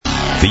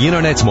the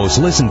Internet's most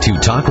listened to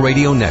talk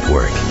radio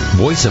network,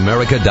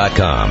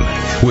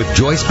 VoiceAmerica.com, with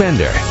Joyce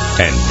Bender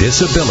and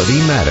Disability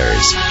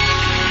Matters.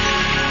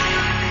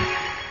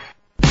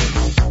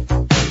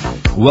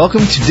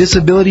 Welcome to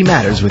Disability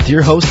Matters with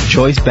your host,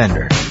 Joyce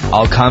Bender.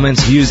 All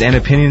comments, views, and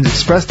opinions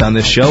expressed on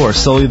this show are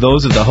solely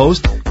those of the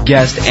host,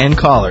 guest, and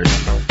callers.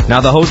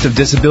 Now the host of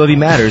Disability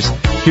Matters,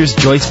 here's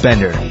Joyce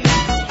Bender.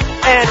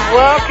 And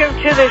welcome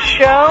to the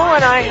show,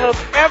 and I hope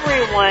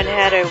everyone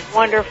had a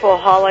wonderful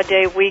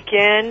holiday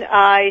weekend.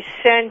 I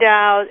send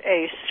out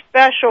a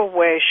special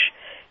wish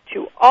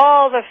to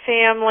all the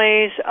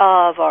families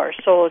of our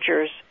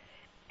soldiers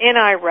in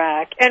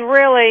Iraq, and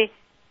really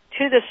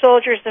to the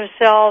soldiers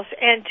themselves,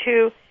 and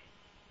to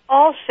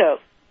also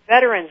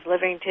veterans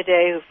living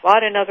today who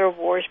fought in other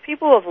wars,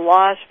 people who have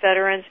lost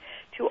veterans,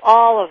 to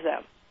all of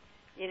them.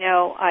 You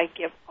know, I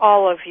give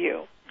all of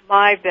you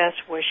my best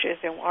wishes,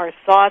 and our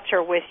thoughts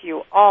are with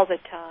you all the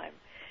time.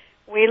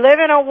 We live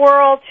in a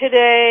world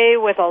today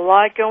with a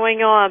lot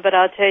going on, but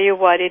I'll tell you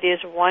what, it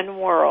is one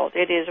world.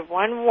 It is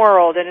one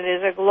world, and it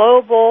is a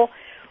global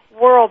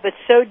world, but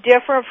so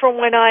different from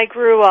when I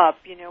grew up.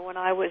 You know, when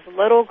I was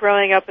little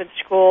growing up in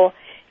school,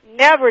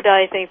 never did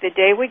I think the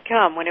day would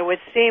come when it would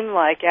seem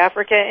like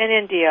Africa and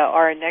India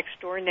are our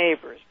next-door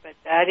neighbors. But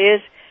that is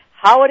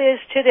how it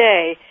is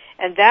today,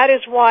 and that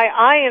is why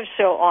I am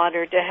so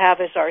honored to have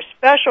as our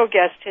special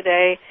guest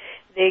today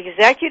the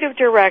Executive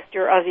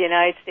Director of the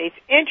United States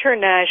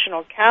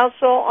International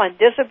Council on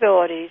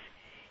Disabilities.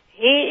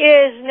 He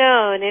is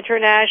known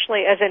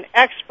internationally as an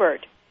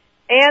expert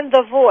and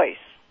the voice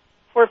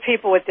for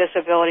people with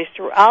disabilities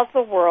throughout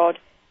the world.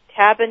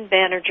 Tapan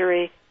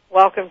Banerjee,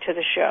 welcome to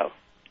the show.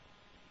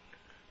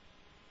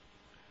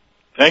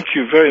 Thank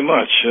you very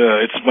much.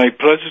 It's my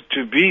pleasure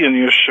to be in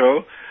your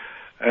show,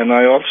 and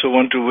I also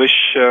want to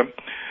wish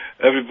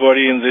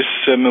everybody in this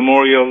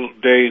Memorial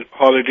Day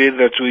holiday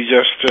that we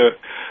just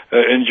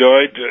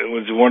enjoyed. It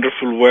was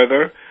wonderful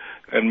weather,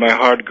 and my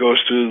heart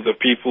goes to the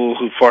people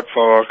who fought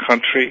for our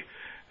country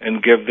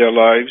and gave their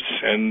lives,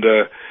 and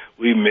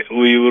we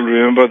will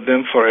remember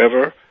them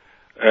forever.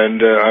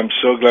 And I'm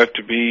so glad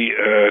to be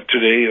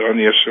today on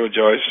your show,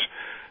 Joyce,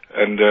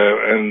 and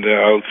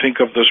I'll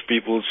think of those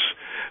people's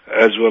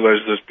as well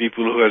as those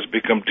people who has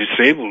become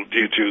disabled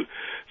due to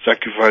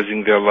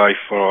sacrificing their life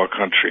for our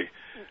country.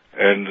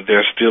 And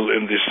they're still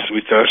in this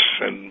with us,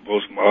 and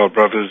both our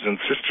brothers and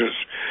sisters,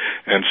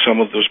 and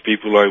some of those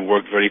people I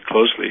work very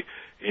closely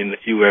in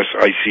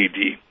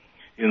USICD,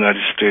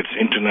 United States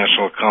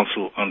International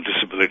Council on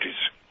Disabilities.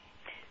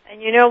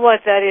 And you know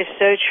what? That is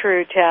so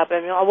true, Tab.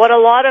 I mean, what a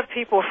lot of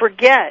people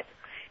forget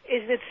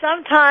is that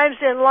sometimes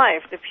in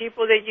life, the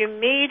people that you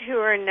meet who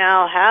are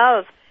now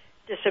have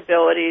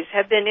disabilities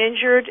have been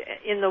injured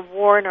in the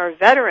war and are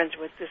veterans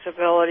with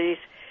disabilities.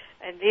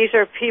 And these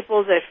are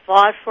people that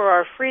fought for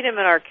our freedom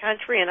in our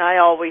country, and I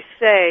always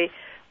say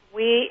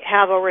we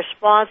have a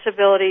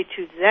responsibility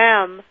to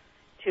them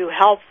to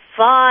help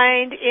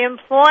find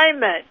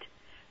employment,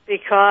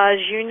 because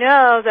you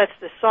know that's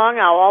the song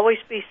I'll always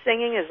be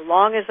singing as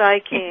long as I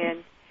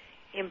can.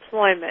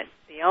 Employment,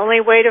 the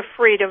only way to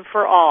freedom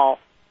for all,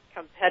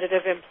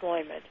 competitive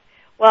employment.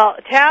 Well,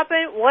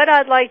 Tapan, what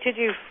I'd like to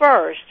do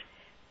first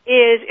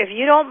is, if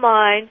you don't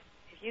mind,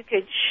 if you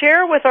could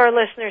share with our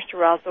listeners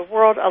throughout the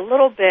world a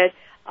little bit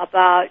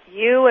about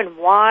you and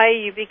why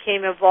you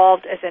became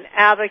involved as an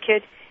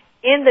advocate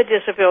in the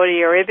disability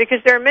area,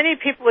 because there are many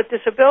people with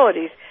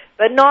disabilities,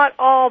 but not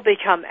all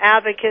become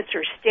advocates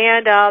or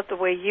stand out the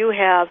way you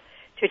have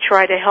to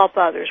try to help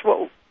others.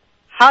 Well,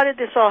 how did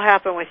this all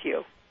happen with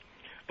you?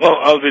 Well,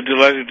 I'll be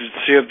delighted to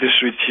share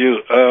this with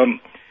you.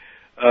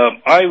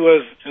 I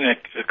was in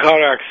a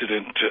car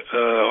accident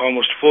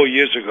almost 4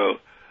 years ago,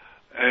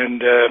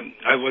 and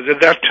I was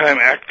at that time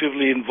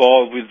actively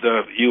involved with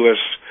the U.S.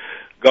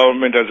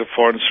 government as a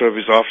Foreign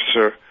Service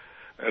officer,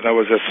 and I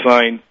was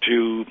assigned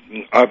to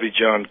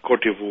Abidjan,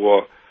 Côte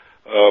d'Ivoire,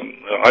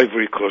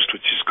 Ivory Coast,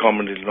 which is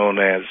commonly known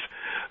as,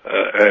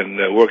 and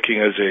working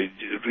as a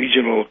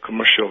regional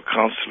commercial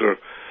counselor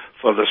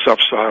for the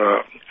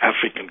sub-Saharan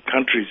African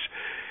countries.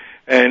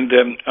 And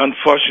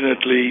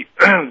unfortunately,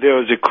 there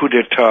was a coup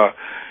d'etat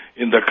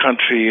in the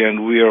country,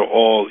 and we are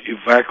all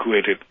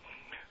evacuated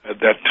at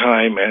that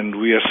time, and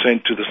we are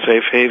sent to the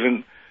safe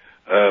haven,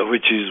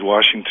 which is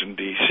Washington,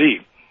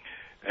 D.C.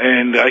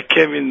 And I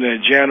came in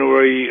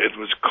January. It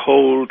was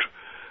cold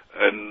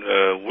and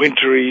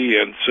wintry,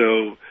 and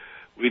so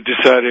we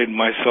decided,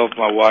 myself,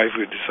 my wife,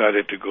 we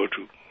decided to go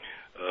to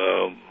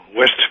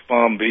West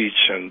Palm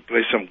Beach and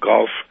play some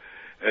golf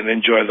and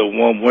enjoy the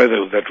warm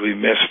weather that we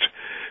missed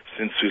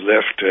since we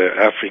left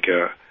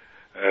Africa.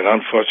 And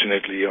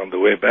unfortunately, on the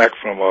way back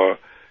from our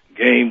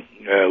game,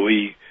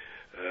 we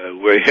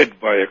were hit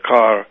by a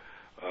car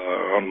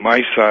on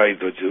my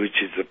side, which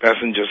is the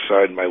passenger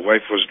side. My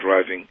wife was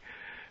driving,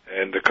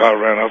 and the car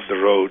ran off the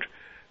road.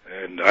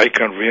 And I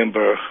can't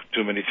remember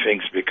too many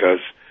things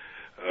because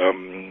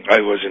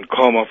I was in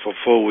coma for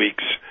 4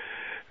 weeks.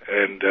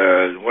 And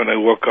when I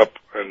woke up,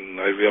 and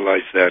I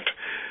realized that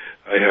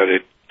I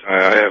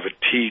have a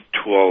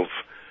T12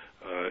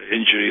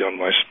 injury on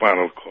my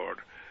spinal cord.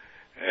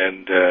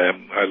 and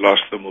I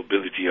lost the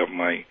mobility of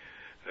my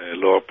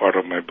lower part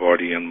of my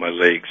body and my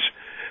legs,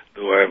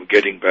 though I'm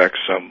getting back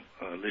some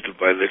little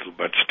by little,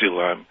 but still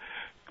I'm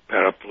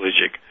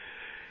paraplegic.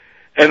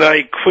 And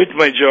I quit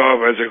my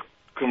job as a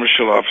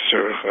commercial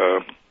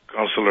officer,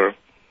 counselor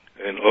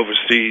in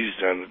overseas,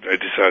 and I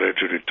decided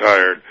to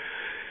retire.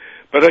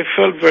 But I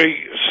felt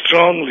very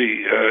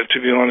strongly,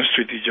 to be honest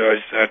with you,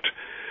 Joyce,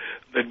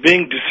 that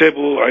being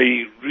disabled,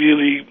 I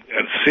really,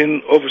 and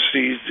seen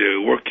overseas,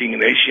 working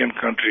in Asian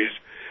countries,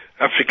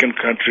 African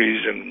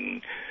countries,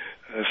 and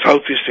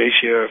Southeast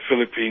Asia,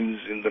 Philippines,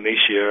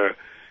 Indonesia,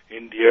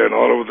 India, and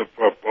all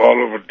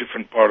over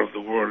different part of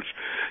the world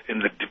in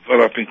the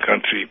developing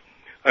country.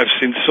 I've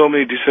seen so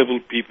many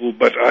disabled people,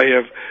 but I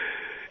have,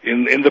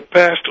 in the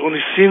past,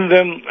 only seen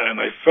them, and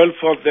I felt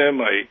for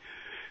them.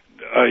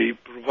 I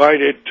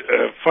provided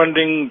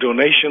funding,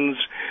 donations,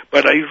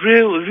 but I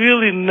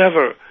really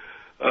never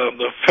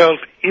felt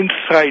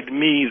inside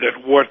me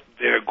that what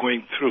they're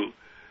going through.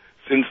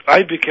 Since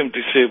I became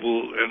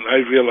disabled, and I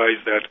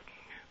realized that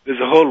there's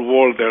a whole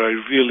world that I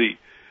really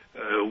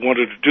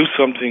wanted to do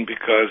something,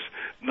 because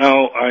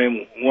now I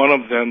am one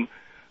of them,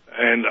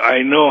 and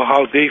I know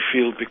how they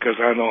feel because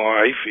I know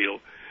how I feel,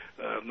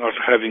 not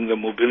having the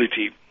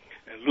mobility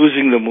and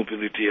losing the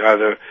mobility.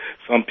 Either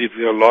some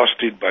people have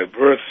lost it by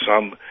birth,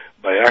 some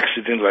by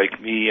accident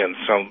like me, and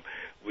some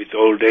with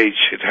old age.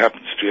 It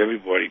happens to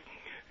everybody,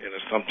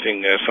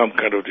 some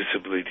kind of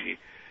disability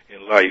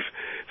in life.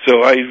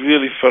 So I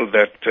really felt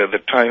that the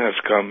time has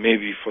come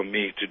maybe for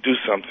me to do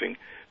something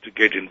to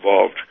get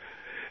involved.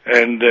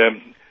 And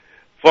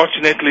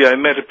fortunately, I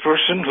met a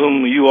person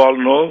whom you all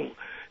know.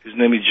 His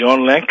name is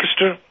John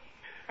Lancaster.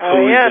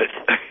 Oh, yes.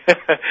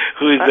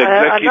 Who is the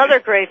executive. Another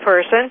great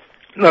person.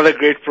 Another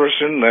great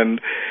person,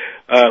 and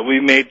we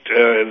met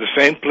the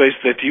same place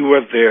that you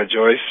were there,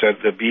 Joyce,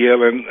 at the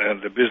BLN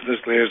and the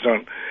Business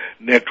Liaison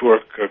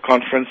Network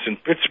conference in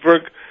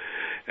Pittsburgh.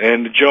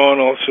 And John,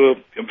 also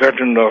a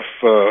veteran of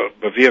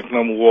the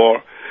Vietnam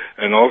War,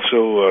 and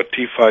also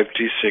T5,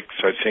 T6,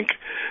 I think,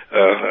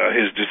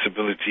 his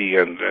disability.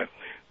 And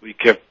we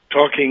kept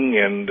talking,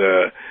 and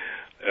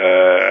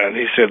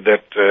he said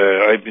that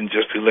I've been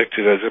just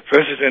elected as a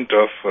president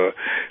of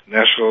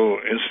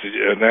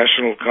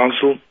International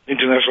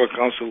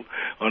Council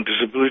on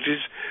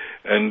Disabilities,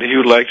 and he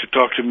would like to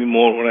talk to me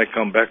more when I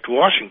come back to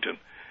Washington.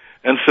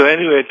 And so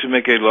anyway, to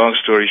make a long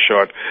story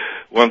short,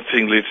 one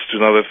thing leads to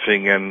another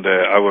thing, and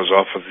I was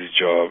offered this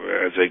job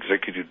as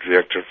executive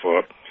director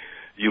for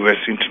U.S.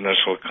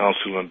 International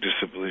Council on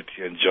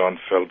Disability, and John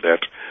felt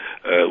that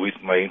with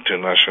my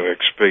international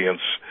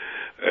experience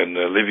and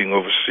living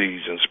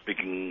overseas and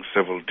speaking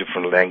several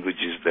different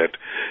languages, that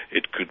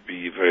it could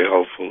be very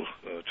helpful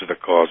to the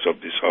cause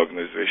of this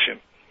organization.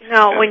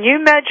 Now, when you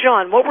met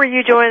John, what were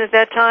you doing at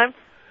that time?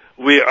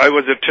 I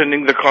was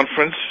attending the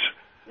conference.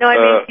 No,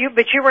 I mean,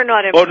 but you were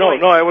not employed. Oh,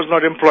 no, I was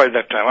not employed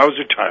that time. I was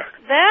retired.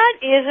 That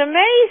is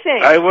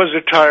amazing. I was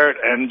retired,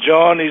 and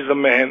John is the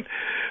man.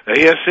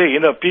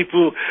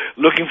 People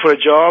looking for a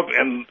job,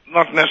 and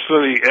not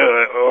necessarily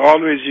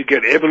always you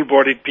get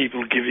able-bodied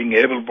people giving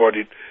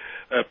able-bodied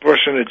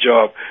person a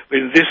job. But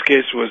in this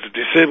case, it was a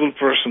disabled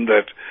person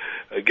that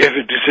gave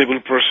a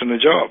disabled person a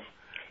job.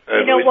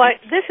 You know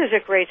what? This is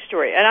a great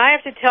story, and I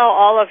have to tell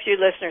all of you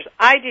listeners,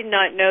 I did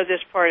not know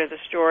this part of the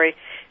story.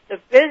 The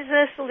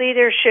Business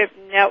Leadership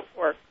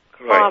Network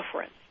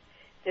Conference,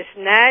 this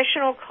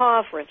national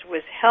conference,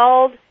 was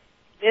held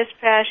this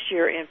past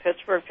year in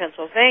Pittsburgh,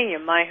 Pennsylvania,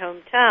 my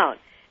hometown.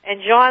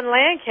 And John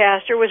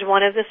Lancaster was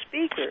one of the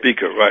speakers.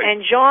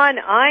 And John,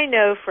 I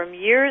know from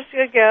years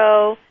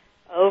ago,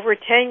 over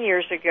 10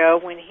 years ago,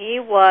 when he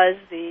was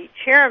the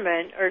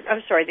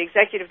the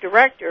executive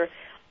director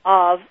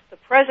of the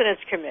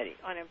President's Committee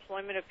on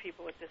Employment of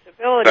People with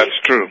Disabilities. That's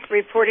true.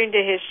 Reporting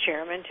to his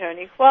chairman,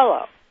 Tony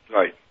Coelho.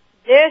 Right.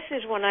 This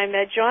is when I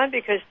met John,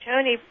 because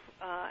Tony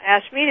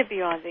asked me to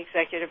be on the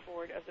executive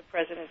board of the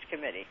President's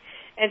Committee.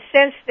 And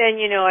since then,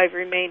 I've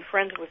remained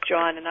friends with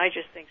John, and I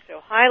just think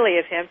so highly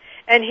of him.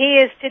 And he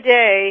is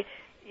today,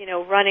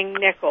 running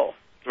NICL.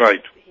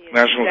 Right. He is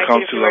National executive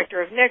Council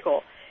director of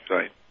NICL.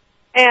 Right.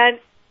 And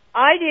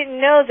I didn't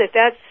know that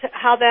that's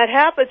how that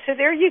happened. So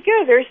there you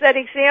go. There's that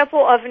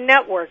example of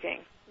networking.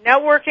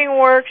 Networking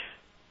works,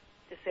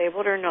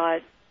 disabled or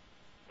not.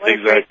 What a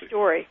great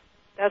story.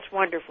 That's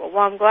wonderful.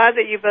 Well, I'm glad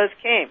that you both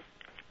came.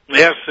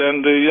 Yes,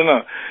 and,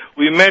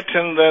 we met,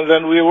 and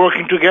then we're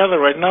working together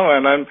right now,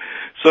 and I'm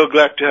so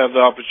glad to have the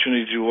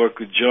opportunity to work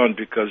with John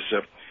because,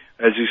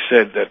 as you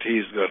said, that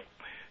he's got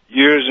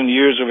years and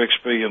years of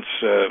experience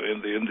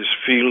in this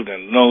field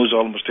and knows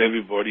almost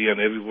everybody, and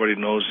everybody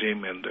knows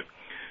him, and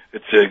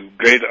it's a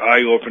great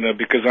eye-opener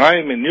because I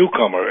am a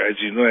newcomer, as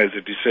you know, as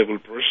a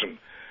disabled person,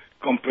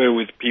 compared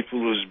with people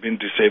who's been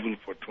disabled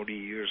for 20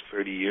 years,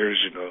 30 years,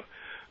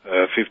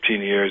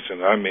 15 years,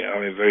 and I'm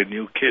a very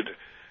new kid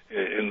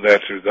in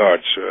that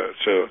regard.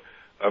 So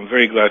I'm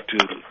very glad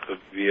to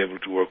be able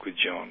to work with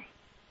John.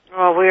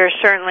 Well, we are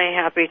certainly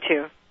happy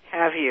to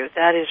have you.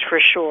 That is for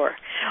sure.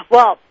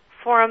 Well,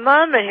 for a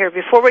moment here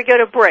before we go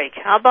to break.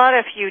 How about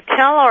if you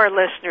tell our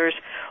listeners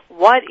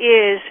what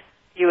is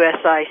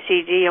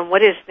USICD and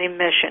what is the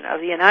mission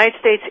of the United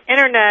States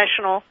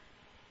International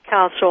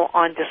Council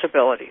on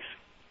Disabilities?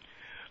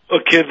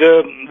 Okay,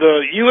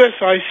 the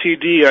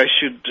USICD,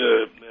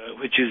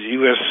 which is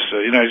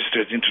United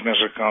States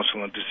International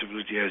Council on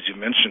Disability, as you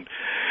mentioned,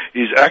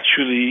 is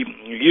actually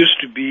used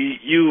to be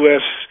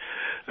U.S.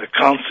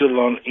 Council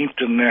on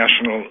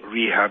International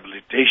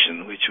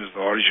Rehabilitation, which was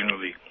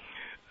originally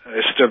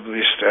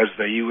established as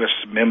the U.S.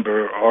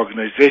 member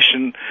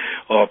organization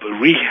of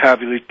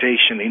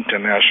Rehabilitation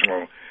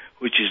International,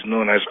 which is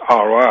known as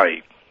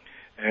RI.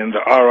 And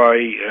the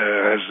RI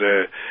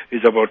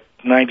is about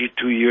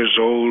 92 years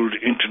old,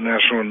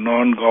 international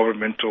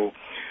non-governmental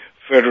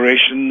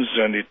federations,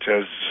 and it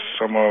has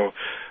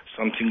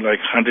something like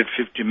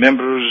 150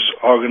 members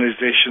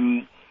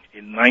organization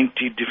in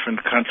 90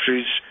 different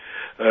countries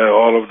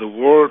all over the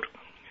world.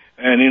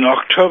 And in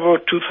October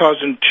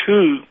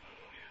 2002,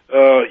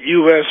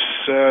 U.S.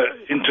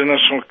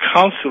 International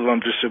Council on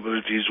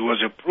Disabilities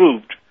was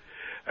approved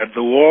at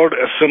the World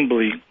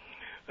Assembly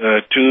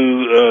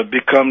to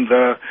become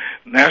the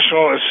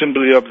National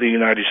Assembly of the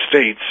United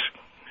States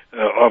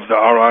of the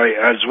RI,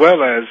 as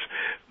well as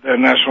the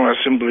National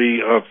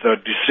Assembly of the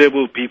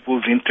Disabled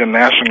Peoples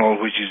International,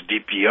 which is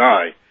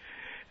DPI.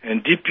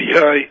 And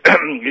DPI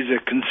is a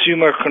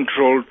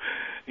consumer-controlled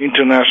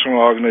international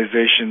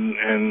organization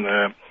and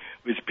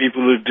with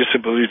people with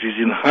disabilities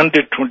in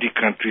 120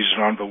 countries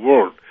around the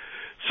world.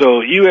 So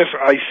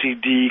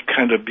USICD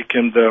kind of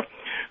became the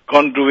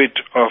conduit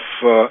of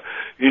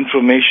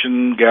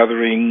information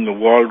gathering,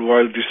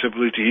 worldwide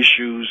disability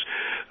issues,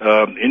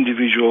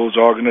 individuals,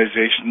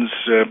 organizations,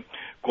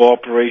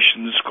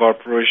 corporations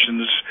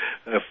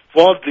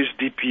for this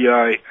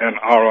DPI and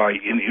RI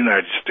in the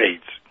United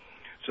States.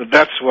 So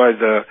that's why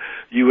the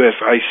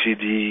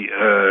USICD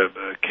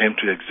came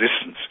to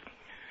existence.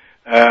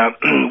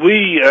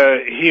 We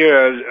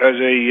here as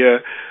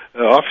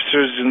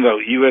officers in the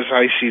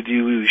USICD,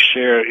 we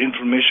share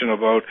information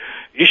about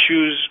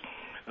issues,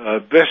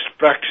 best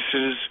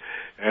practices,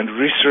 and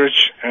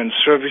research and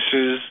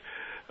services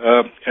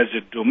as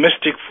a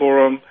domestic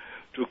forum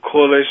to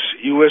coalesce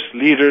U.S.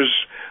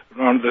 leaders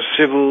around the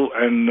civil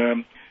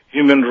and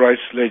human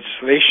rights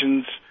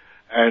legislations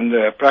and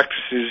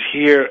practices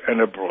here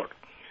and abroad.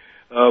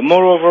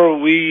 Moreover,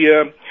 we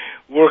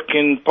work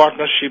in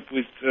partnership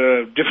with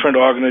different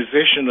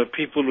organizations of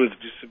people with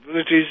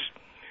disabilities,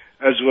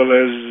 as well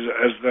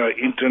as the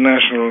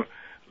international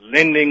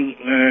lending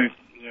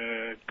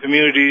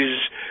communities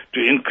to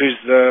increase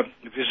the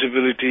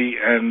visibility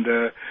and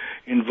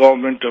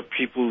involvement of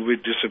people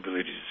with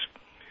disabilities.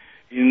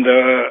 In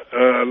the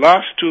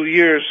last 2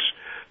 years,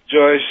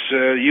 Joyce,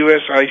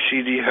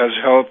 USICD has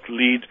helped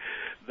lead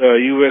the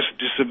U.S.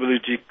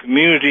 disability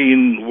community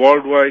in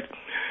worldwide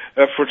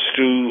efforts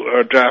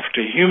to draft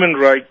a human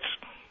rights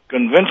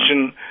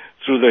convention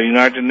through the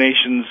United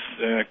Nations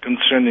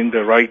concerning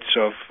the rights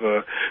of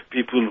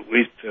people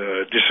with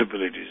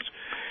disabilities.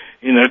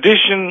 In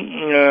addition,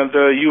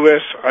 the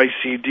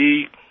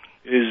USICD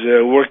is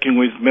working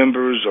with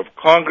members of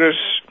Congress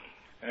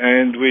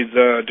and with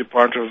the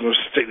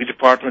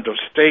Department of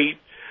State,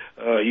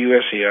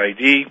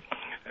 USAID,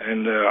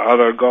 and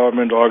other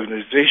government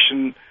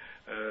organizations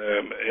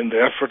in the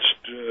efforts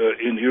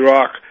in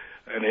Iraq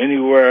and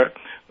anywhere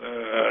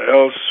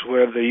else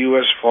where the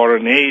U.S.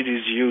 foreign aid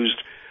is used.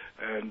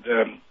 And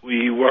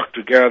we work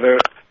together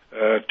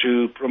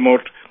to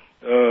promote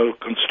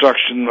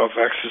construction of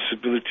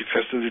accessibility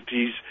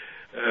facilities,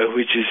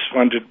 which is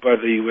funded by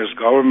the U.S.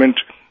 government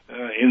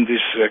in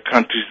these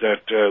countries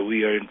that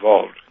we are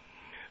involved.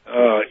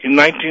 In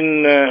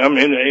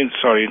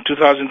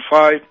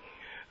 2005,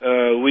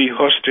 we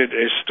hosted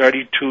a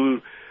study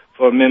tour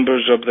for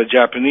members of the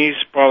Japanese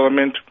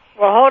Parliament.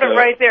 Well, hold it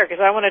right there,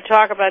 because I want to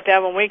talk about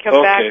that when we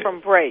come back from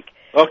break.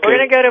 Okay. We're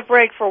going to go to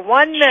break for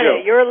 1 minute.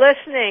 Sure. You're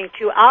listening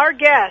to our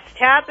guest,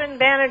 Tapan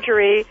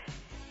Banerjee.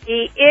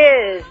 He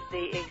is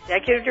the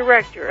Executive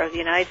Director of the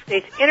United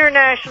States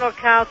International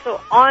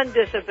Council on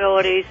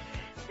Disabilities.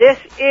 This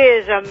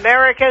is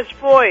America's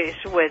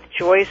Voice with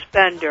Joyce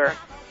Bender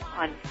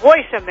on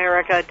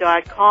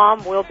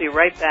VoiceAmerica.com. We'll be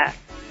right back.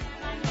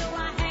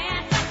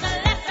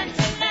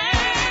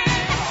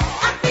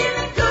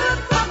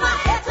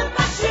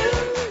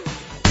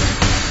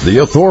 The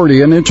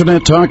authority in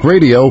Internet Talk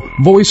Radio,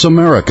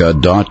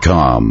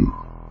 VoiceAmerica.com.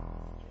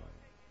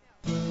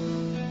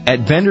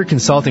 At Bender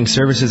Consulting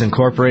Services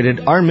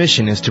Incorporated, our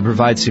mission is to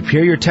provide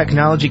superior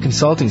technology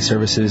consulting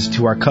services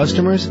to our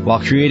customers while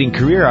creating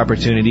career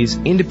opportunities,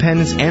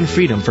 independence, and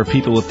freedom for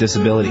people with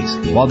disabilities.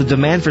 While the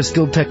demand for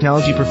skilled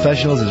technology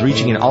professionals is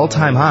reaching an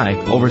all-time high,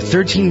 over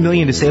 13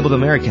 million disabled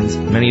Americans,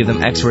 many of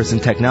them experts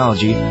in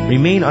technology,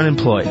 remain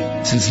unemployed.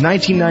 Since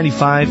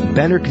 1995,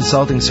 Bender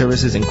Consulting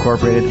Services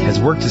Incorporated has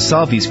worked to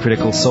solve these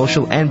critical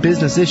social and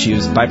business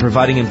issues by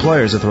providing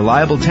employers with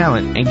reliable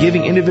talent and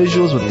giving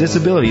individuals with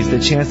disabilities the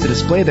chance to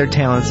display display their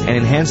talents and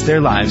enhance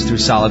their lives through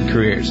solid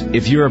careers.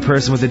 If you're a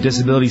person with a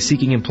disability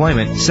seeking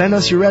employment, send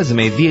us your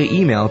resume via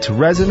email to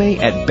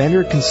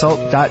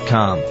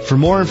resume@benderconsult.com. For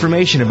more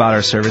information about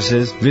our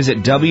services,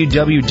 visit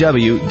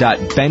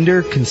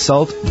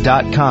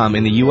www.benderconsult.com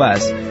in the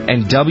U.S.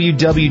 and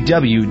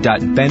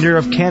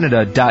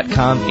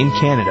www.benderofcanada.com in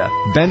Canada.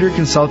 Bender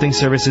Consulting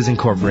Services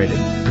Incorporated,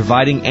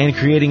 providing and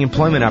creating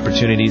employment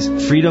opportunities,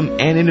 freedom,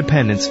 and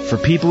independence for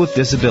people with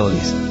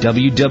disabilities.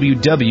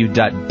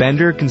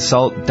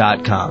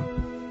 www.benderconsult.com.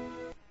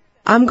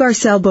 I'm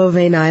Garcelle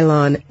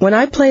Beauvais-Nylon. When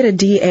I played a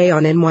DA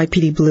on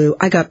NYPD Blue,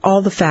 I got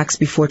all the facts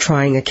before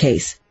trying a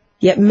case.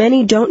 Yet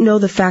many don't know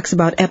the facts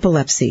about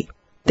epilepsy.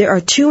 There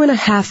are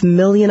 2.5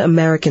 million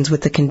Americans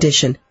with the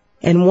condition,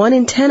 and 1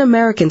 in 10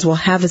 Americans will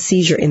have a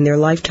seizure in their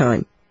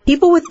lifetime.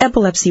 People with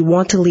epilepsy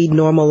want to lead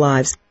normal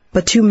lives,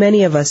 but too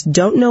many of us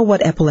don't know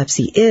what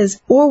epilepsy is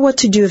or what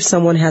to do if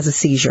someone has a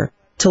seizure.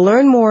 To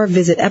learn more,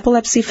 visit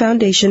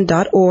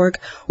epilepsyfoundation.org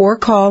or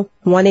call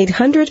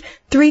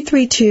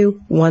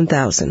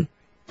 1-800-332-1000.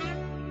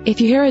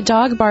 If you hear a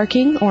dog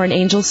barking or an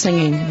angel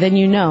singing, then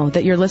you know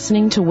that you're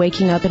listening to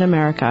Waking Up in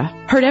America.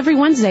 Heard every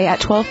Wednesday at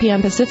 12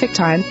 p.m. Pacific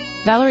Time,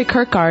 Valerie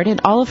Kirkgard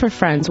and all of her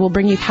friends will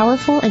bring you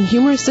powerful and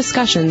humorous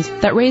discussions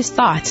that raise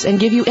thoughts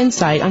and give you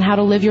insight on how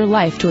to live your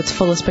life to its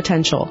fullest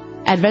potential.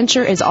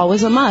 Adventure is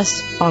always a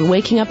must on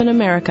Waking Up in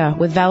America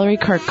with Valerie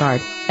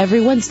Kirkgard, every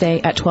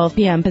Wednesday at 12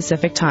 p.m.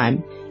 Pacific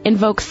Time.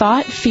 Invoke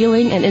thought,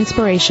 feeling, and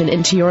inspiration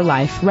into your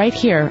life right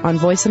here on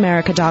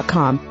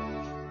VoiceAmerica.com.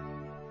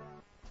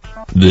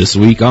 This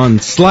week on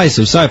Slice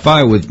of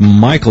Sci-Fi with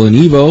Michael and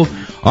Evo,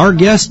 our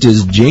guest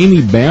is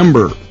Jamie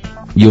Bamber.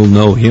 You'll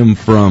know him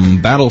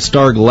from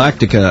Battlestar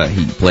Galactica.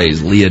 He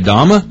plays Lee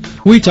Adama.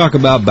 We talk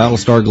about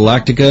Battlestar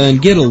Galactica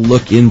and get a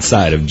look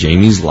inside of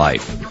Jamie's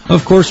life.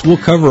 Of course, we'll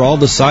cover all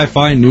the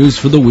sci-fi news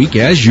for the week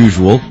as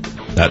usual.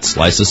 That's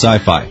Slice of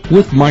Sci-Fi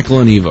with Michael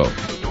and Evo.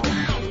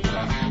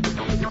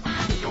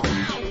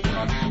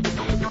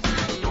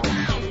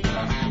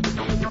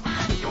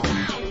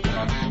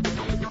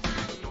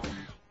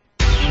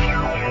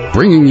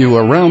 Bringing you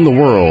around the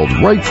world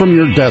right from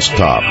your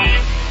desktop.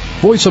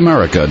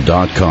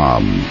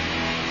 VoiceAmerica.com.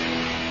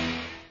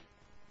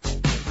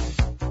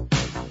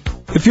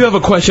 If you have a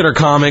question or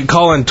comment,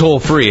 call in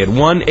toll-free at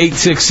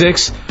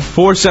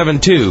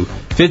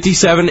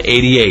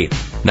 1-866-472-5788.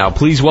 Now,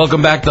 please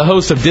welcome back the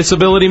host of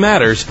Disability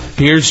Matters.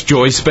 Here's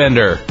Joyce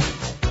Bender.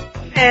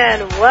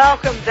 And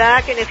welcome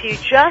back. And if you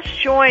just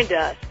joined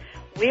us,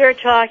 we are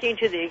talking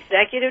to the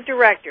Executive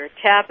Director,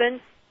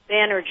 Tapan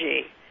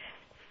Banerjee.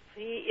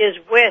 He is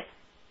with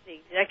the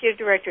Executive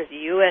Director of the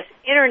U.S.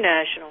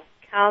 International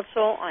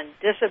Council on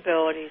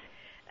Disabilities,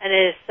 and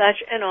it is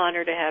such an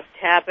honor to have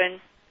Tapan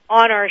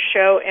on our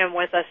show and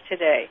with us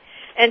today.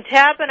 And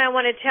Tapan, I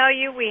want to tell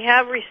you, we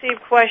have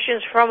received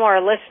questions from our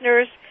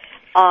listeners,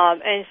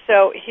 and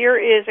so here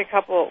is a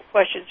couple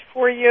questions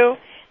for you.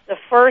 The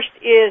first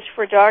is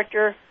for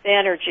Dr.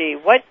 Banerjee.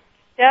 What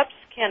steps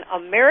can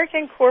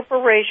American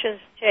corporations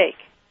take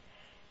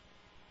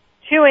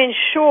to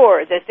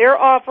ensure that their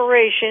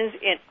operations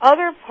in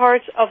other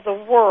parts of the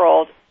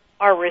world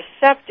are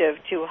receptive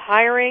to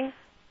hiring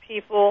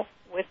people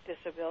with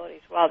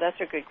disabilities? Wow, that's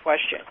a good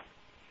question.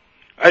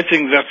 I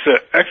think that's an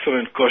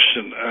excellent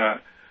question,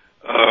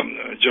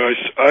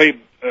 Joyce. I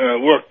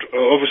worked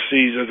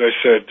overseas, as I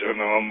said,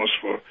 almost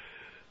for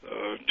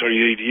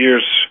 38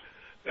 years,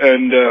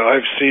 and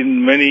I've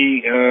seen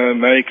many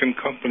American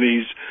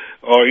companies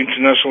or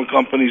international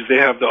companies, they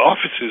have the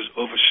offices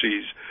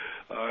overseas.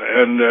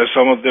 And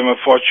some of them are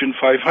Fortune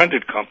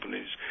 500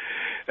 companies.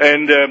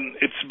 And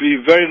it'd be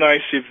very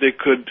nice if they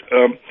could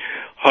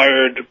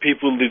hire the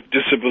people with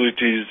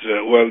disabilities.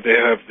 They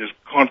have this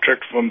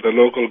contract from the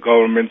local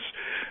governments,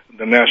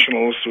 the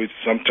nationals, so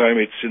sometimes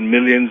it's in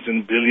millions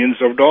and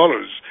billions of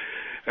dollars.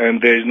 And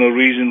there's no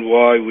reason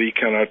why we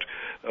cannot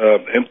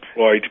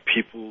employ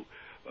people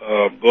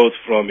both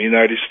from the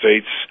United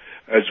States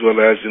as well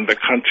as in the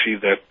country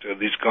that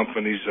these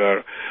companies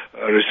are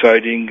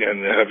residing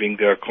and having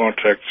their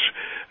contracts,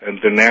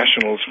 and the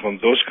nationals from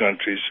those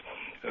countries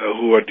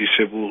who are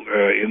disabled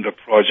in the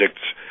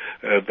projects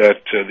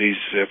that these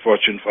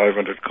Fortune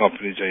 500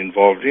 companies are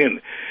involved in.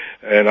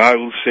 And I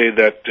will say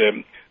that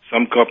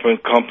some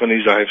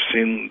companies I have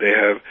seen, they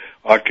have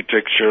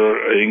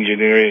architecture,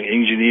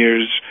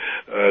 engineers,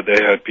 they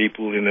have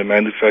people in the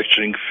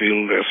manufacturing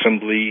field,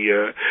 assembly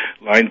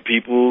line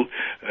people,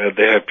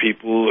 they have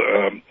people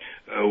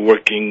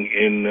working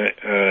in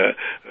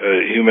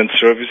human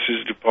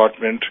services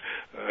department,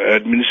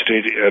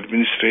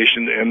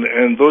 administration,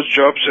 and those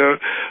jobs are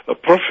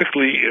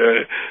perfectly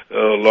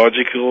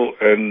logical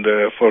and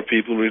for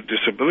people with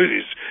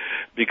disabilities,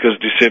 because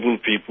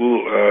disabled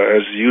people,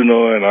 as you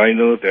know and I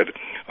know, that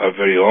are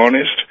very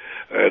honest.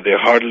 They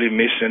hardly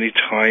miss any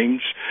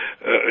times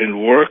in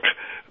work.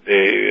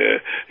 They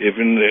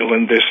even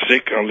when they're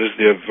sick, unless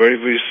they are very,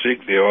 very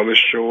sick, they always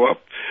show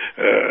up.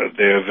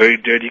 They are very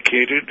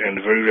dedicated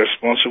and very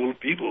responsible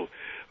people.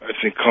 I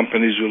think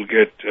companies will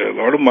get a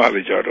lot of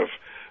mileage out of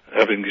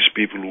having these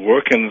people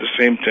work, and at the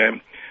same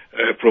time,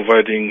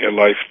 providing a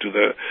life to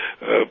the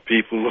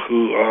people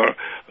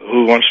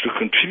who wants to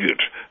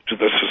contribute to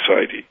the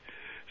society.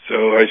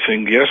 So I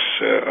think, yes,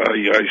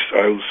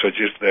 I will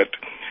suggest that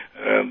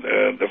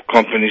the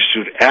companies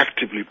should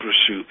actively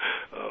pursue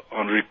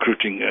on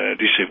recruiting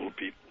disabled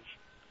people.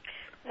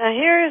 Now,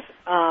 here's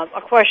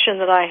a question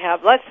that I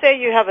have. Let's say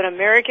you have an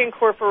American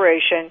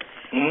corporation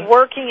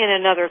working in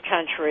another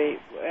country,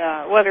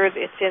 whether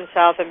it's in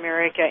South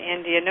America,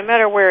 India, no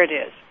matter where it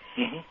is.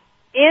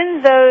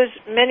 In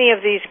many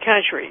of these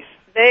countries,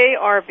 they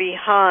are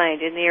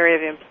behind in the area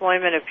of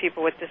employment of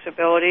people with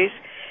disabilities.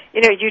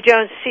 You know, you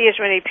don't see as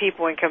many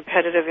people in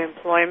competitive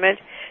employment.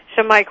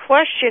 So my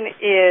question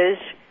is,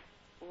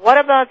 what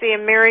about the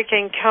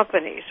American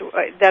companies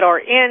that are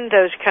in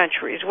those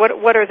countries?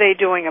 What are they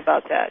doing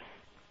about that?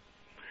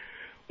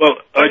 Well,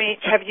 I mean,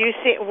 have you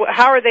seen,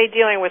 how are they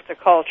dealing with the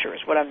culture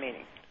is what I'm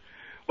meaning.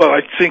 Well,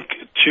 I think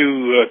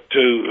there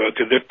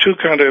are two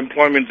kinds of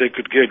employment they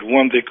could get.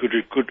 One, they could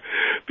recruit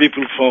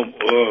people from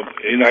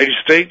United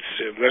States.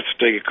 Let's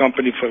take a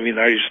company from the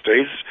United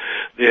States.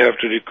 They have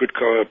to recruit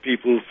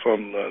people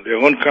from their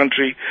own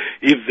country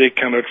if they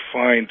cannot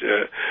find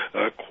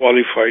a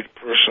qualified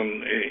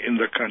person in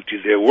the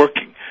country they're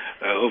working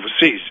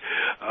overseas.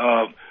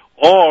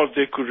 Or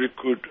they could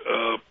recruit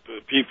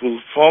people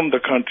from the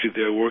country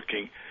they're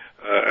working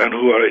and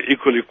who are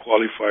equally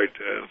qualified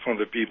from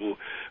the people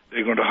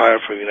they're going to hire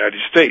from the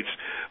United States.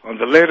 On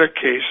the latter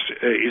case,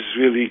 is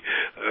really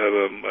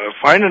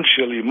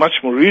financially much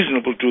more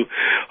reasonable to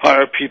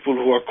hire people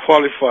who are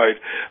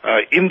qualified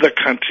in the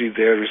country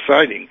they're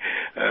residing,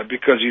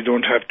 because you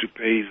don't have to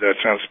pay the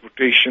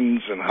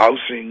transportations and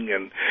housing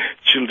and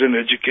children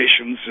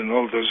educations and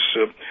all those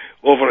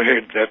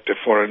overhead that a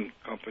foreign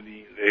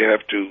company they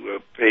have to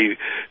pay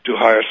to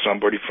hire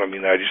somebody from the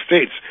United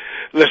States.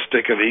 Let's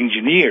take an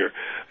engineer.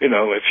 You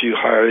know, if you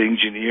hire an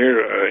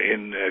engineer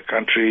in a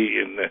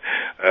country in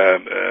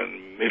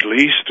Middle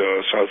East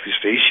or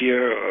Southeast Asia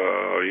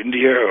or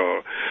India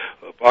or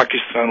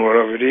Pakistan,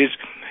 wherever it is,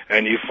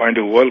 and you find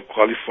a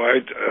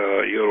well-qualified,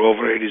 your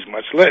overhead is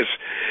much less.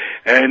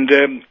 And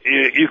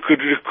you could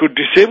recruit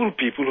disabled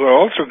people who are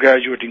also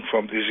graduating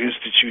from these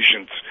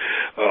institutions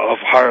of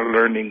higher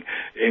learning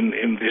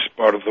in this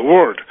part of the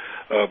world,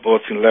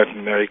 both in Latin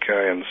America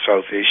and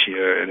South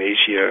Asia and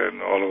Asia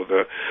and all of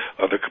the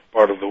other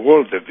part of the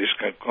world that these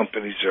kind of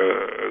companies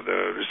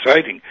are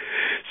residing.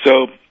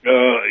 So,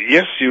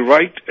 yes, you're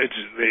right.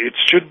 It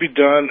should be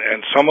done,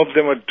 and some of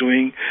them are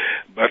doing,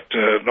 but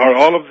not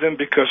all of them,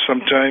 because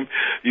sometimes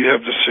you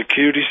have the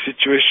security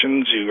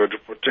situations. You got to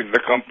protect the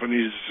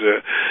company's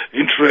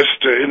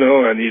interest,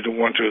 and you don't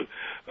want to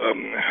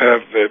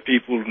have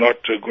people not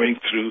going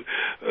through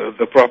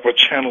the proper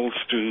channels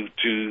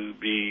to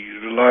be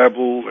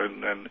reliable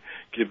and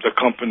give the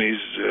companies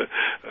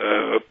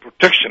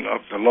protection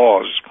of the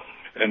laws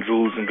and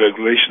rules and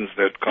regulations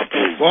that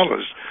company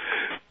follows.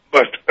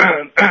 But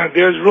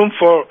there's room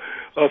for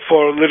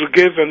a little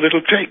give and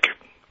little take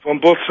from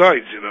both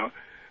sides,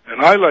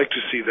 And I like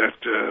to see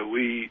that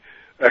we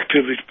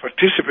actively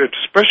participate,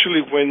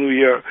 especially when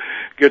we are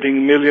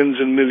getting millions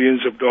and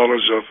millions of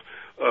dollars of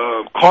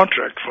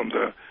contract from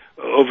the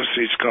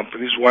overseas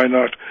companies. Why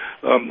not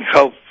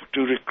help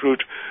to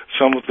recruit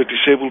some of the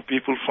disabled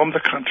people from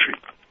the country,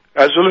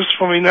 as well as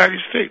from the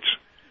United States?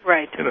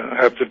 Right.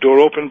 Have the door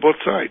open both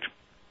sides.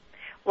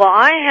 Well,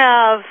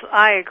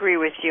 I agree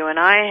with you, and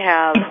I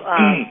have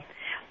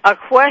a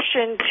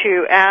question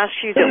to ask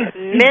you that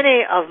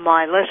many of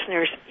my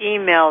listeners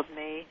emailed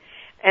me,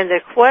 and the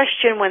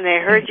question when they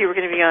heard you were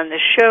going to be on the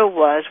show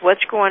was,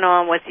 what's going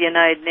on with the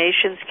United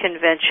Nations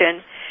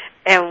Convention,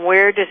 and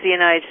where does the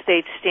United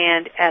States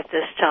stand at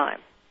this time?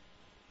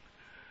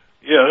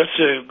 Yeah, that's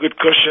a good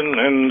question,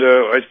 and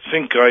I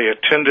think I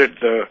attended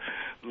the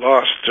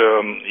last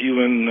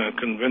UN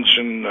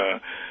convention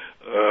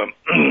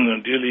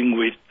dealing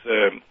with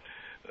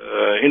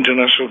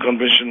International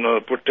Convention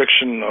on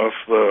Protection of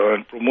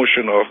and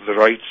Promotion of the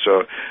Rights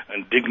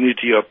and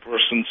Dignity of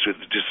Persons with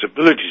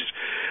Disabilities.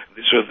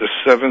 This was the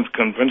 7th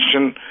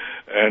convention,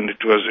 and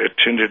it was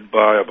attended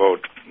by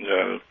about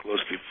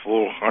closely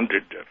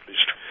 400 at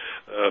least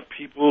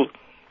people,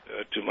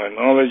 to my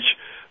knowledge,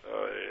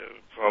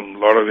 from a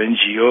lot of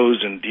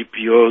NGOs and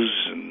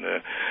DPOs and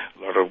a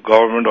lot of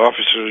government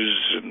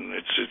officers, and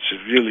it's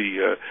really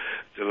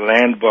the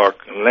landmark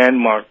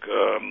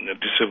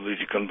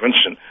disability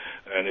convention,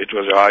 and it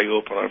was an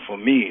eye-opener for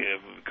me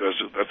because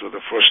that was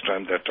the first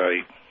time that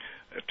I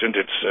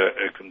attended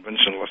a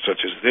convention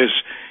such as this,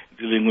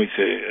 dealing with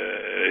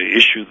an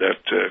issue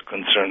that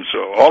concerns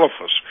all of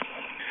us.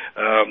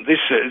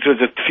 It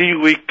was a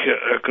 3-week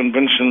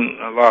convention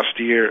last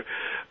year,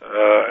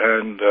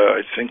 and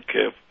I think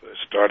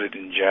started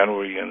in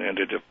January and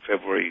ended up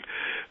February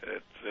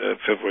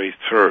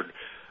 3rd,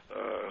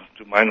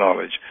 to my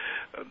knowledge.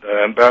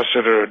 The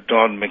Ambassador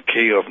Don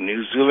McKay of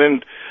New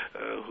Zealand,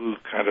 who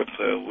kind of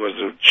was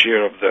the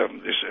chair of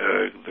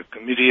the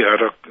committee, ad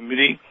hoc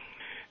committee,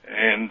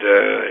 and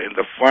in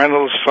the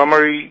final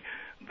summary,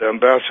 the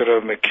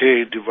Ambassador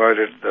McKay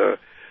divided the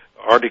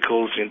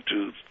articles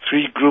into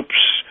 3 groups,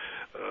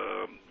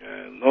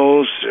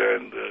 knows,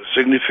 and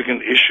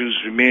significant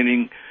issues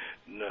remaining,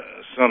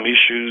 some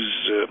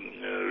issues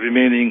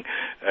remaining,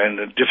 and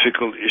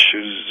difficult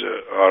issues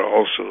are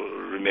also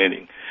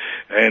remaining.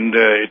 And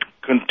it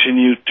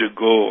continued to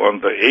go on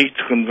the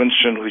 8th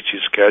convention, which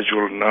is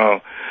scheduled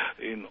now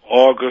in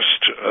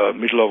August,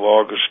 middle of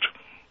August,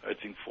 I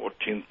think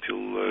 14th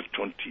till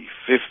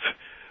 25th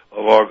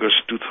of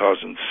August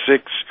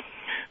 2006.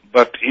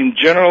 But in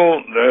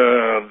general,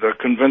 the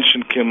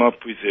convention came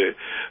up with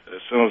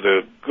some of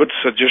the good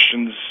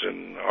suggestions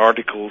and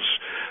articles,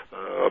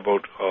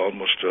 about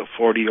almost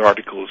 40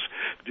 articles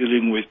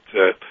dealing with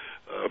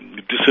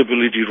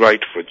disability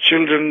right for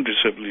children,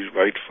 disability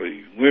right for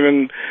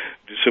women,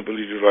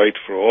 disability right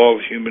for all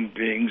human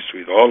beings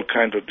with all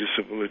kinds of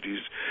disabilities,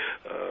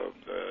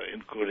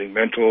 including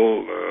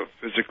mental,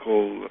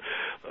 physical,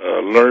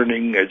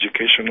 learning,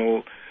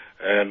 educational,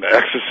 and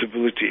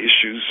accessibility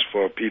issues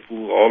for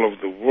people all over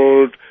the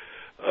world,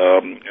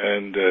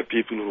 and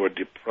people who are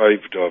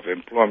deprived of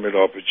employment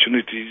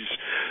opportunities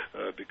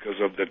because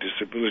of their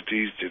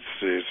disabilities.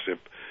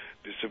 It's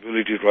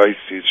disability rights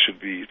should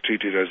be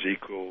treated as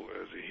equal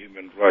as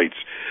human rights.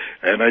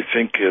 And I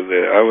think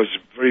I was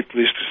very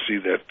pleased to see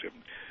that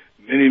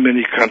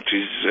many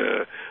countries,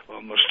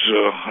 almost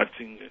I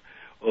think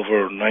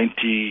over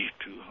 90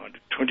 to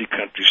 120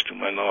 countries, to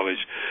my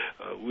knowledge,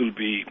 will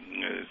be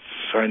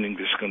signing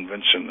this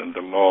convention and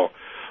the law.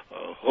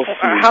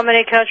 Hopefully, how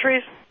many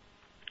countries?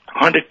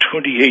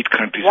 128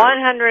 countries.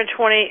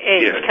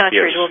 128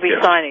 countries will be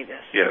signing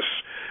this. Yes,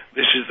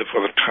 this is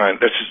for the time.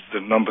 This is the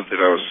number that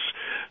I was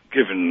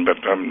given,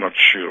 but I'm not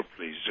sure.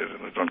 Please,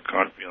 don't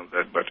count me on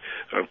that. But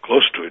I'm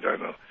close to it, I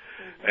know.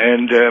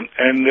 Mm-hmm.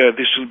 And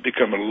this will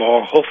become a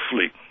law,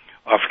 hopefully,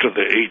 after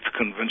the 8th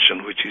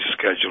convention, which is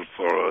scheduled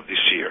for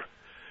this year.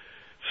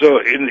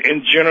 So,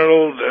 in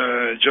general,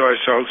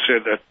 Joyce, I'll say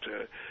that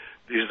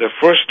this is the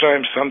first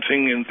time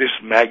something in this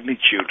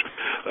magnitude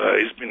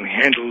has been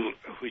handled,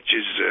 which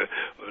is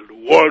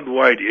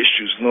worldwide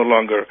issues, no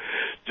longer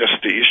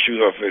just the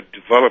issue of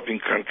developing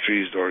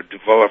countries or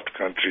developed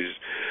countries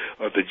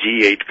or the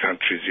G8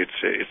 countries.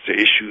 It's an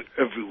issue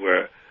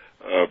everywhere,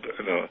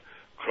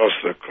 across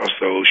the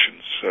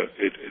oceans.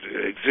 It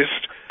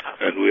exists,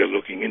 and we are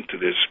looking into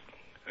this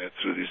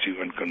through this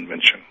UN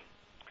convention.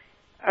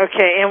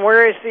 Okay, and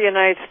where is the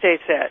United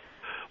States at?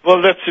 Well,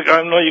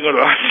 I know you're going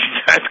to ask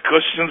me that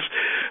questions,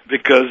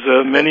 because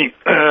many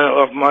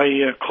of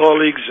my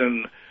colleagues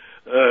and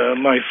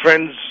my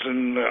friends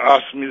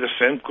asked me the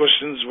same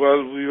questions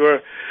while we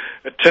were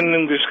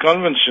attending this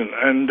convention.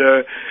 And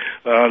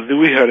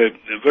we had a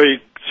very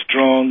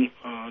strong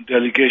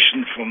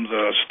delegation from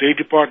the State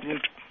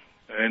Department,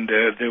 and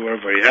they were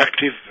very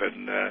active,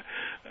 and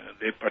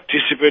they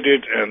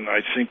participated. And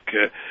I think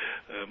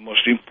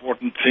most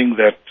important thing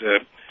that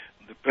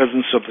the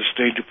presence of the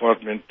State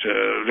Department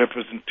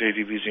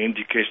representative is an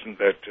indication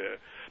that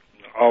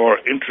our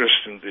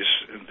interest in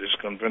this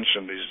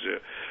convention is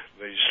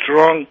very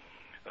strong.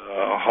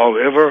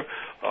 However,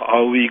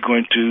 are we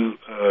going to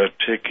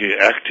take an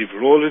active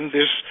role in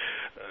this?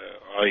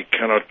 I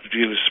cannot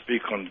really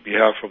speak on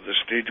behalf of the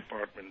State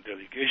Department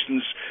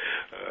delegations.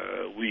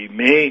 We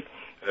may,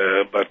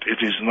 but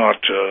it is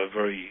not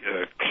very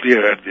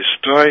clear at this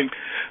time.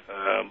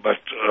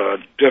 But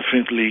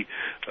definitely,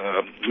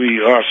 we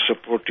are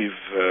supportive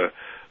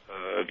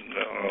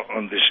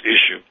on this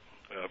issue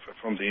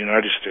from the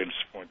United States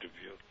point of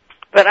view.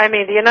 But, I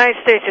mean, the United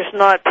States is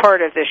not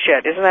part of this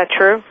yet. Isn't that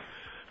true?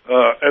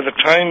 At the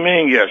time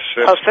being, yes.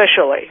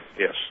 Officially.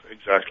 Yes,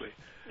 exactly.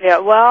 Yeah,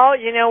 well,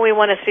 we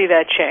want to see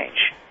that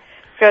change.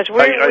 Because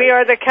we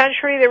are the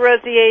country that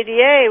wrote the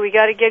ADA. We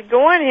got to get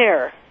going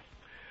here.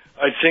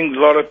 I think a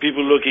lot of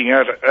people looking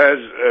at as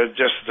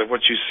just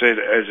what you said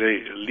as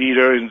a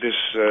leader in this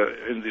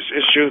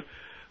issue,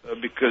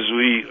 because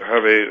we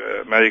have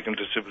a American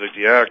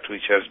Disability Act,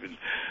 which has been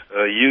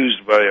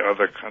used by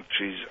other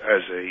countries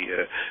as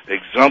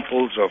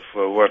examples of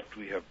what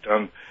we have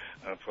done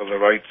for the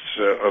rights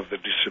of the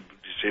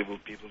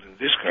disabled people in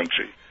this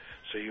country.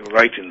 So you're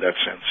right in that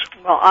sense.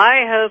 Well,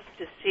 I hope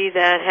to see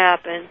that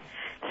happen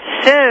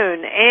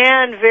soon,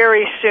 and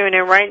very soon.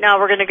 And right now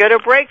we're going to go to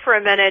break for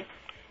a minute.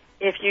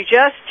 If you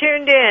just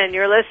tuned in,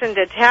 you're listening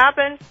to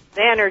Tapan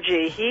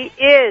Banerjee. He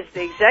is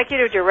the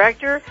Executive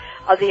Director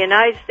of the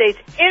United States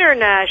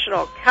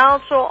International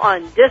Council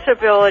on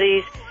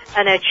Disabilities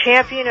and a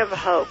champion of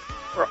hope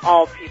for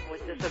all people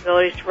with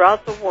disabilities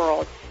throughout the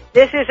world.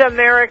 This is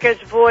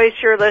America's Voice.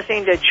 You're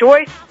listening to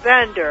Joyce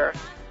Bender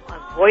on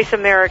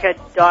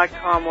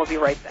VoiceAmerica.com. We'll be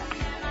right back.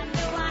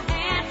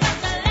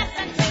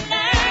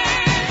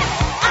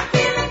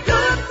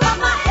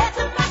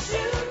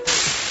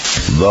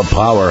 The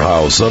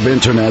powerhouse of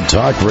Internet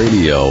Talk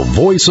Radio,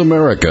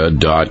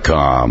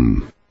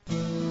 VoiceAmerica.com.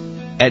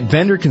 At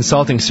Bender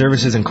Consulting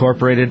Services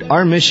Incorporated,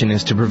 our mission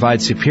is to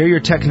provide superior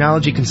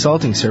technology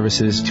consulting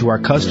services to our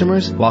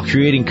customers while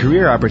creating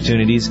career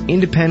opportunities,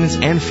 independence,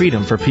 and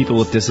freedom for people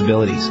with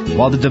disabilities.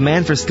 While the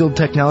demand for skilled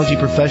technology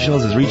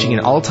professionals is reaching an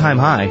all-time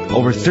high,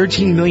 over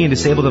 13 million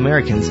disabled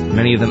Americans,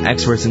 many of them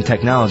experts in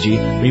technology,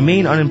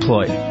 remain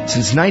unemployed.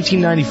 Since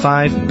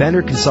 1995,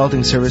 Bender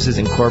Consulting Services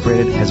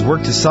Incorporated has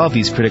worked to solve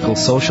these critical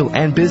social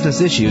and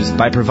business issues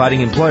by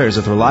providing employers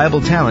with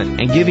reliable talent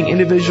and giving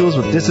individuals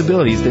with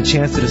disabilities the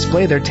chance to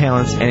display their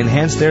talents and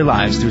enhance their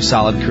lives through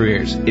solid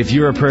careers. If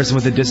you're a person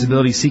with a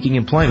disability seeking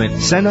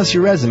employment, send us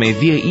your resume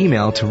via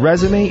email to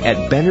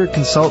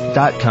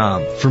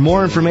resume@benderconsult.com. For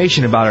more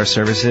information about our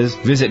services,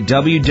 visit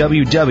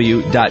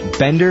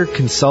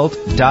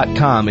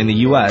www.benderconsult.com in the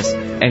U.S.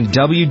 and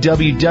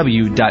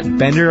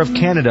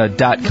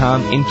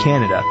www.benderofcanada.com in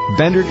Canada.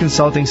 Bender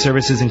Consulting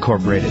Services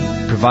Incorporated,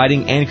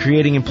 providing and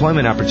creating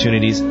employment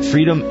opportunities,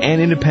 freedom, and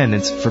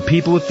independence for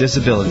people with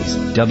disabilities.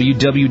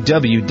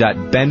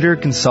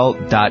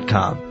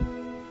 www.benderconsult.com.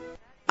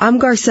 I'm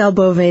Garcelle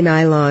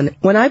Beauvais-Nylon.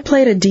 When I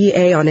played a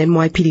DA on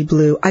NYPD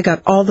Blue, I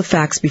got all the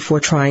facts before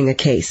trying a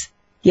case.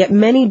 Yet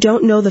many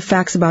don't know the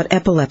facts about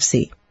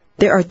epilepsy.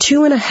 There are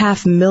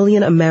 2.5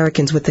 million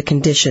Americans with the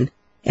condition,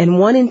 and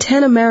 1 in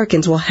 10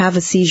 Americans will have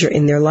a seizure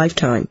in their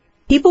lifetime.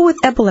 People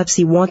with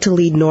epilepsy want to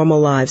lead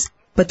normal lives,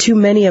 but too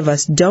many of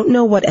us don't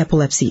know what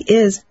epilepsy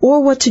is or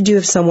what to do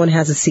if someone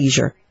has a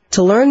seizure.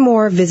 To learn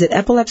more, visit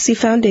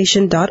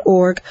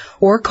epilepsyfoundation.org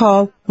or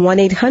call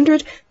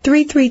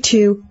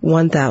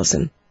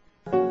 1-800-332-1000.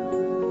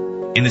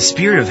 In the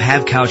spirit of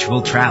Have Couch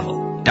Will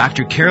Travel,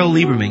 Dr. Carol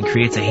Lieberman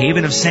creates a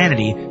haven of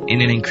sanity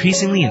in an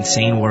increasingly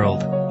insane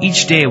world.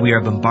 Each day we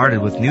are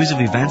bombarded with news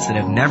of events that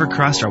have never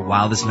crossed our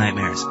wildest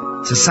nightmares.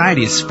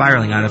 Society is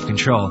spiraling out of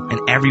control,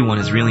 and everyone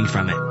is reeling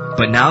from it.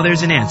 But now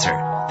there's an answer.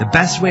 The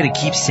best way to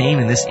keep sane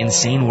in this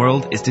insane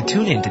world is to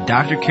tune in to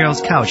Dr.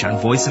 Carol's Couch on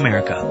Voice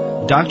America.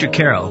 Dr.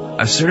 Carol,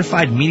 a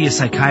certified media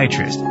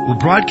psychiatrist, will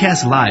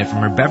broadcast live from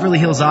her Beverly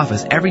Hills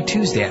office every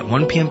Tuesday at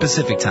 1 p.m.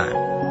 Pacific Time.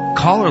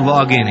 Call or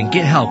log in and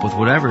get help with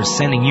whatever is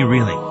sending you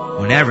reeling,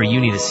 whenever you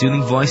need a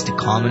soothing voice to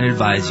calm and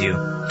advise you.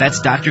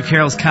 That's Dr.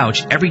 Carol's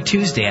Couch every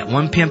Tuesday at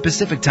 1 p.m.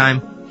 Pacific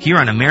Time here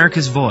on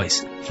America's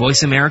Voice,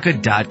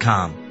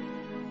 voiceamerica.com.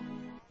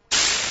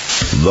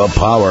 The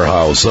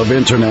powerhouse of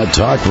Internet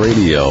Talk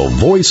Radio,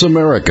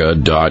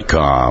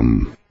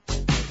 voiceamerica.com.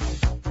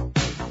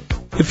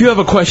 If you have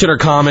a question or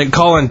comment,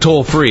 call in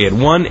toll-free at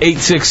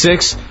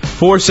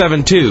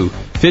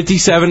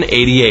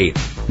 1-866-472-5788.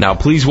 Now,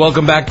 please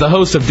welcome back the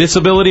host of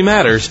Disability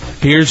Matters.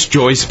 Here's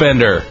Joyce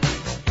Bender.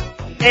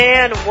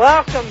 And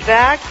welcome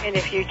back. And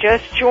if you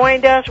just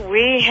joined us,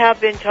 we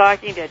have been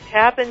talking to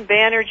Tapan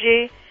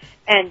Banerjee.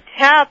 And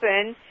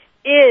Tapan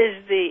is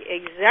the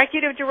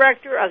Executive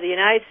Director of the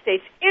United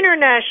States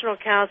International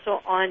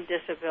Council on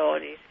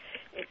Disabilities.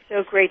 It's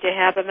so great to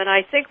have him. And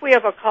I think we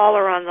have a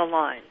caller on the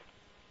line.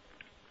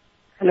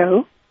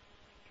 Hello?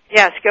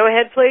 Yes, go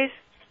ahead, please.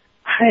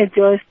 Hi,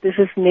 Joyce. This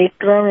is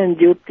Nekram and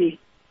Jyoti.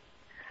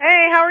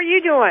 Hey, how are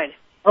you doing?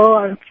 Oh,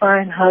 I'm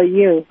fine. How are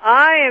you?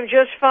 I am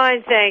just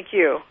fine, thank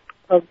you.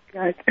 Oh,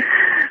 God.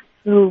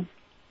 So,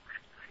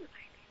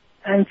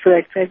 I'm so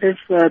excited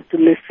to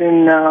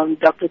listen,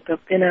 Dr.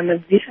 Tapan,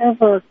 and we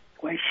have a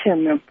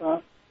question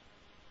about...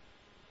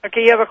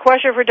 Okay, you have a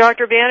question for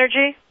Dr.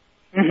 Banerjee?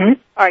 Mm-hmm.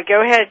 All right,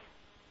 go ahead.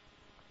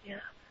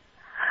 Yeah.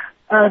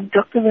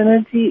 Dr.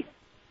 Banerjee,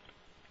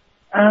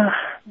 I'm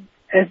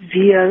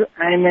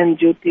and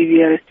Jyoti,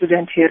 we are a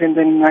student here in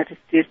the United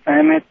States.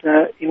 I'm at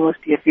the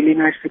University of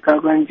Illinois,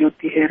 Chicago, and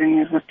Jyoti here in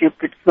University of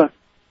Pittsburgh.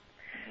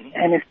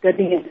 And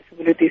studying in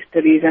disability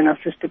studies and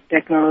assistive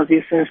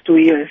technology since 2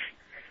 years.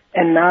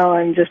 And now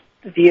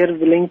we are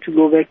willing to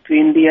go back to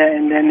India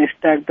and then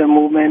start the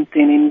movement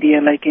in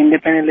India, like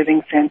independent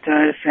living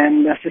centers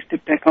and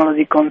assistive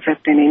technology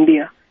concept in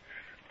India.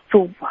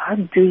 So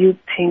what do you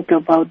think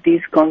about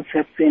these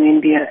concepts in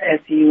India, as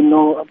you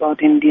know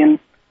about Indian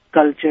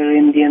culture,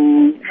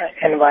 Indian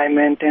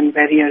environment and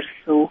barriers?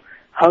 So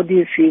how do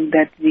you feel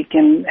that we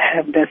can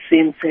have the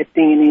same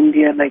setting in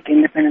India, like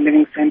independent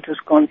living centers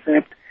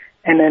concept,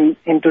 and then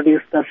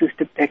introduce the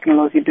assistive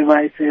technology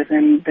devices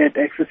and that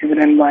accessible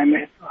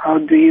environment? How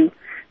do you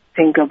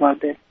think about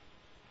that?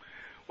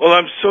 Well,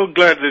 I'm so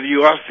glad that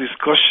you asked this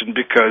question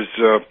because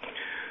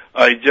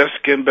I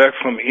just came back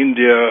from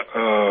India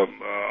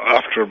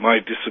after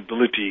my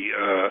disability.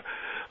 I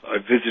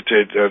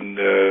visited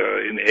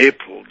in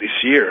April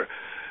this year.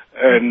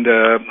 And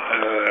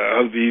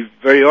I'll be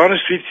very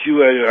honest with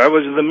you, I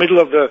was in the middle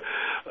of the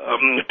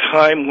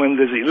time when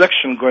there's an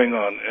election going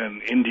on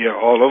in India,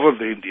 all over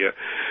India,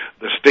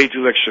 the state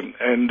election.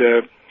 And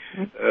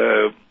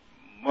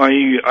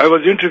I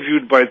was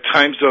interviewed by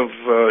Times of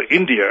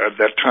India at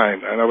that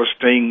time, and I was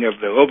staying at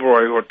the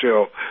Oberoi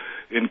Hotel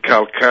in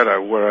Calcutta,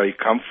 where I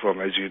come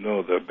from. As you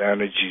know, the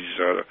Banerjees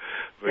are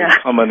very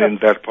common in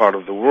that part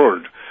of the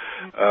world.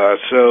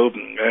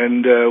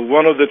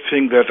 One of the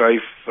things that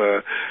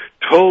I've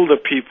told the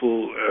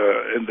people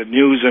in the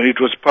news, and it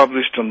was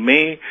published on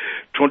May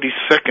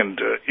 22nd,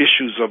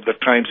 issues of the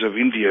Times of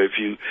India. If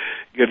you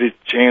get a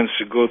chance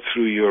to go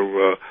through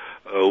your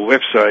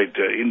website,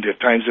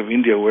 Times of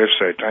India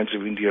website,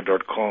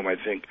 timesofindia.com, I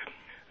think.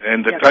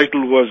 And the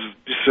title was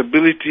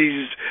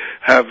Disabilities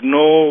Have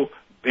No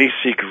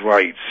Basic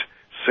Rights,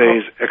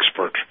 Says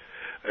Expert.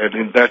 And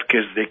in that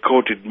case, they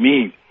quoted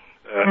me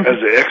as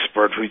an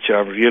expert, which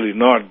I'm really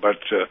not, but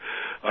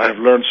I have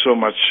learned so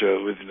much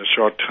within a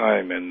short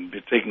time and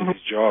taking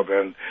this job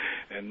and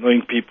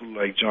knowing people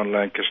like John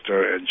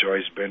Lancaster and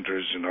Joyce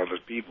Benders and other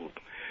people.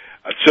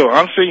 So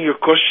answering your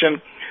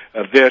question,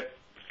 there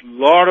a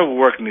lot of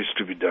work needs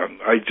to be done.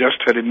 I just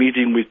had a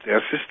meeting with the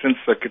Assistant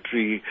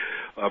Secretary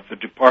of the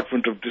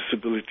Department of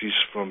Disabilities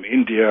from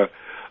India,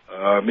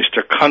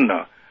 Mr.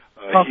 Khanna.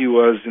 He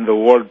was in the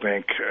World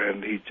Bank,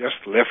 and he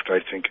just left, I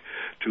think,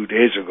 2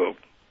 days ago.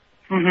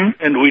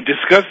 And we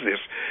discussed this.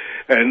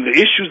 And the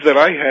issues that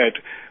I had,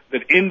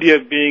 that India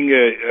being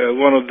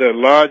one of the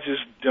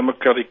largest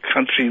democratic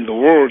countries in the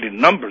world in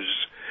numbers,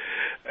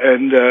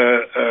 and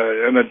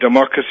a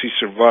democracy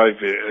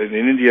survived in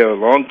India a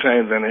long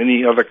time than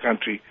any other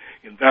country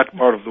in that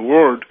part of the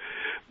world.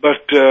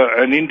 But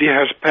and India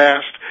has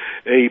passed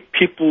a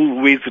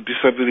People with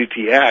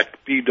Disability Act,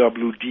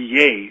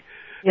 PWDA,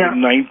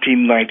 in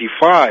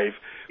 1995,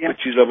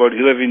 which is about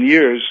 11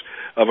 years,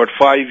 about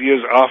 5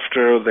 years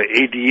after the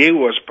ADA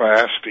was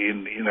passed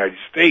in the United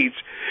States.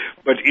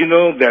 But you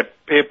know,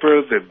 that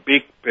paper, the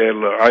big,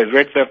 I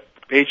read that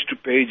page to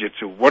page.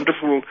 It's a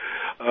wonderful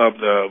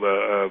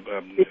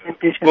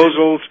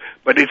proposals,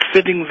 but it's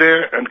sitting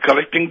there and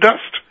collecting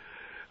dust.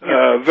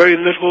 Very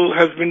little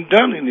has been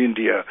done in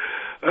India.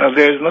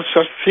 There's no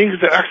such thing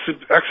as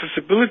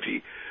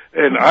accessibility.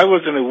 And I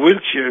was in a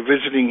wheelchair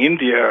visiting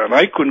India, and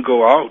I couldn't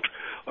go out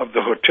of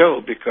the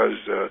hotel because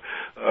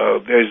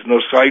there's no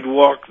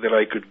sidewalk that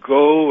I could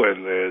go,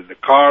 and the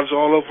cars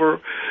all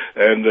over,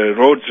 and the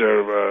roads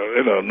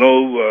are,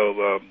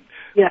 no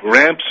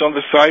ramps on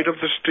the side of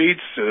the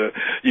streets.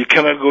 You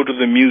cannot go to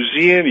the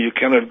museum. You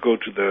cannot go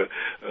to the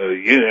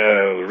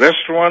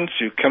restaurants.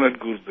 You cannot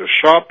go to the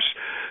shops.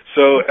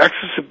 So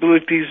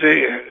accessibility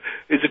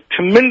is a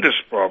tremendous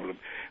problem.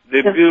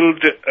 They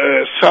build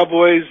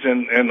subways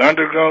and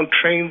underground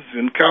trains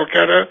in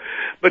Calcutta,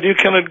 but you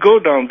cannot go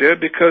down there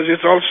because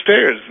it's all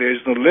stairs.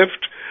 There's no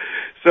lift.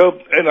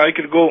 So, and I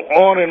could go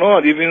on and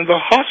on. Even in the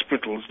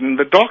hospitals, in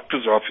the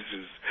doctor's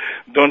offices,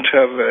 don't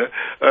have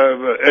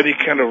any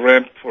kind of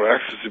ramp for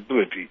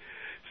accessibility.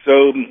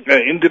 So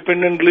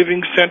independent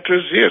living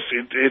centers, yes,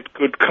 it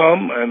could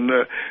come, and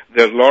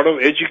there are a lot of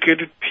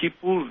educated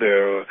people.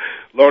 There are a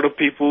lot of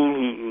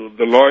people,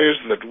 the lawyers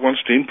that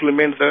wants to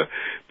implement the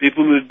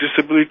People with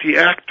Disability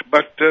Act,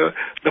 but the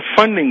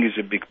funding is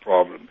a big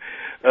problem.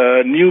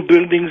 New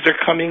buildings are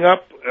coming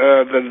up.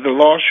 The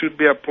law should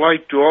be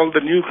applied to all the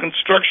new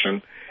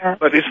construction,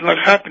 but it's not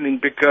happening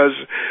because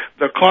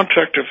the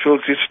contractor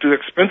feels it's too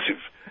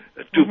expensive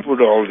to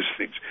put all these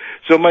things.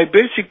 So my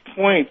basic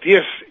point,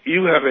 yes,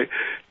 you have a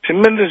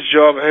tremendous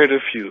job ahead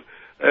of you,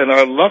 and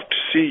I'd love to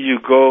see you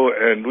go,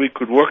 and we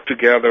could work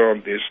together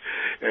on this.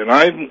 And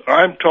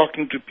I'm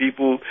talking to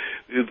people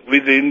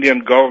with the Indian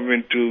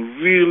government to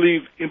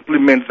really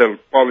implement the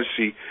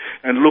policy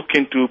and look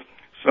into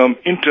some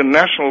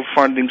international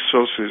funding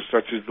sources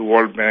such as the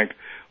World Bank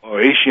or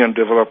Asian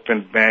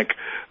Development Bank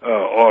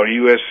or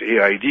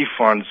USAID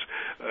funds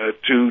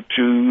to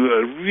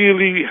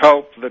really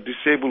help the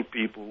disabled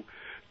people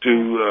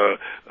to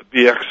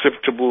be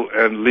acceptable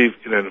and live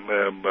in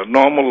a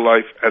normal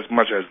life as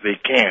much as they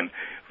can.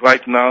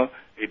 Right now,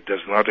 it does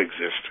not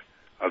exist.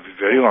 I'll be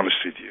very honest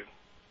with you.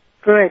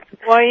 Correct.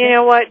 Well, you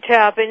know what,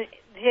 Tapan?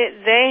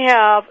 They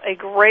have a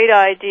great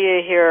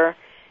idea here.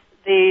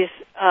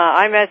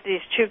 I met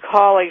these two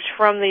colleagues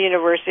from the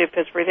University of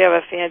Pittsburgh. They have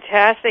a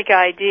fantastic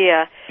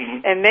idea,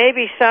 and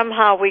maybe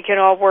somehow we can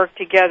all work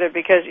together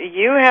because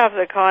you have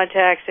the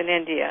contacts in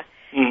India.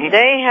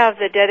 They have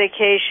the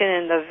dedication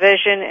and the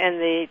vision and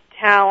the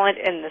talent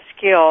and the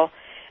skill,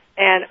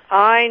 and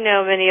I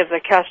know many of the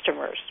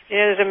customers. You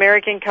know, those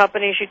American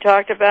companies you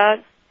talked about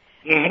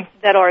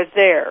that are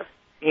there.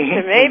 So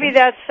maybe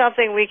that's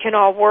something we can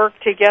all work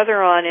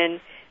together on, and,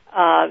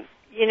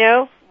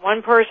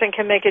 one person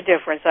can make a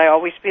difference. I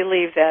always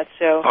believe that.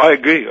 So I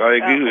agree.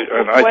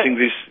 And I think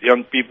these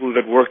young people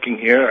that are working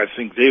here, I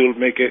think they will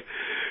make a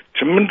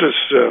tremendous,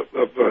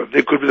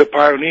 they could be the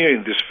pioneer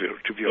in this field,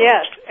 to be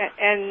honest.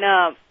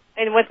 Yes,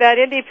 and with that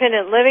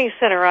independent living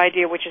center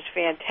idea, which is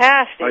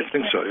fantastic. I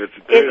think so. It's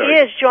a great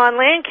idea. Is John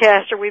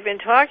Lancaster we've been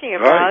talking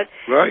about,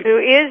 who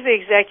is the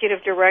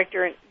executive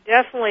director, and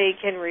definitely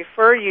can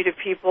refer you to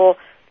people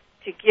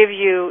to give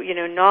you,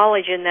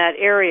 knowledge in that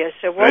area.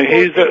 So what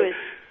we'll do is,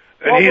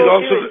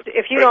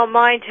 if you don't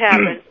mind,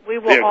 Tapan, we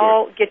will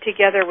all get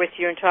together with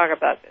you and talk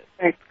about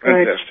this.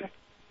 Fantastic.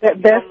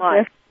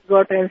 That's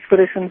got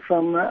inspiration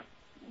from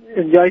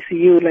Joyce.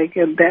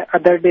 The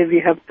other day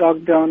we have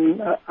talked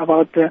on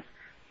about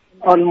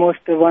almost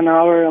 1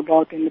 hour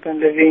about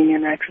independent living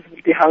and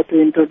accessibility, how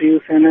to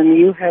introduce, and then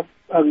you have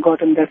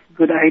gotten that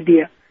good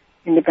idea.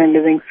 independent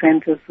living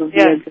center. So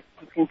we are just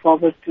looking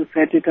forward to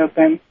set it up.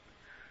 And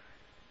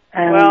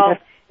well,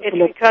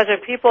 it's because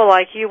of people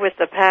like you with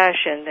the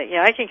passion that,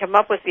 I can come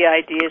up with the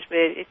ideas, but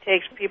it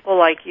takes people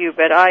like you.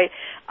 But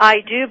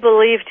I do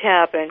believe,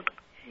 Tapan,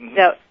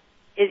 that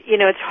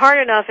it's hard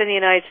enough in the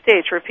United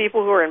States for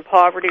people who are in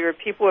poverty or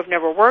people who have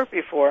never worked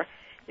before.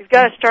 You've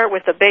got to start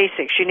with the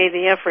basics. You need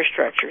the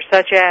infrastructure,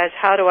 such as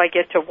how do I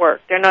get to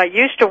work? They're not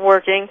used to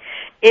working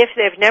if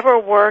they've never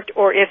worked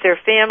or if their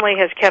family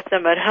has kept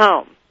them at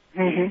home.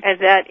 Mm-hmm. And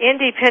that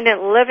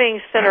independent living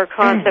center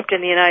concept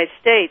in the United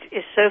States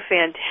is so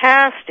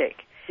fantastic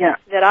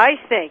that I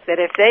think that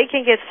if they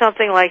can get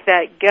something like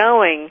that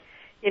going,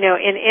 in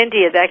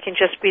India, that can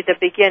just be the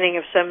beginning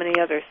of so many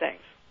other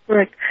things.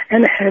 Correct.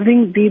 And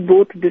having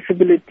both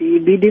disability,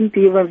 we didn't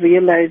even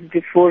realize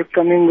before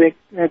coming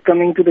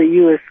to the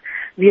U.S.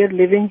 We are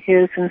living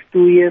here since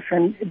 2 years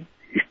and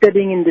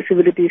studying in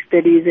disability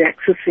studies,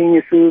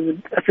 accessing issues,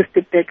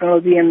 assistive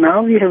technology, and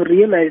now we have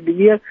realized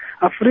we are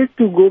afraid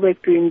to go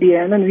back to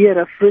India, and we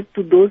are afraid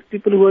to those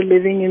people who are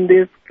living in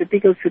this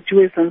critical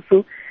situation.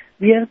 So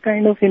we are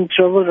kind of in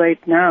trouble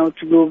right now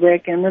to go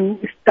back and then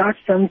start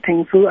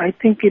something. So I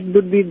think it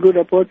would be a good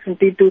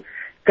opportunity to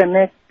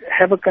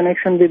have a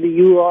connection with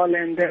you all,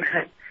 and then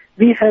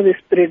we have a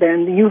spirit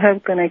and you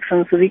have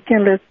connections, so we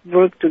can let's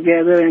work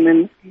together and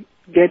then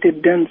get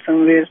it done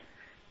somewhere.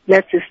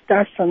 Let's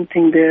start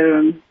something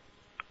there.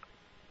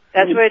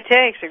 That's what it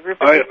takes, a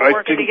group of people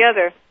working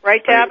together.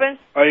 Right, Tapan?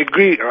 I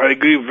agree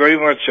very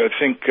much. I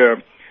think,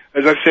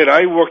 as I said,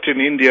 I worked in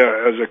India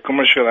as a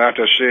commercial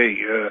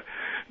attaché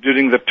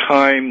during the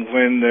time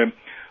when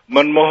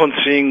Manmohan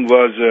Singh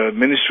was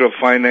Minister of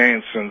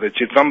Finance and the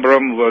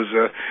Chidambaram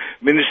was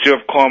Minister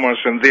of Commerce,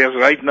 and they are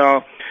right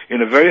now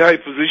in a very high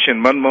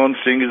position. Manmohan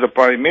Singh is the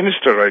Prime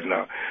Minister right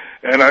now.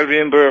 And I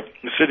remember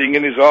sitting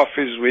in his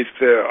office with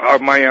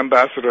my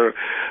ambassador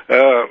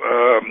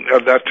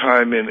at that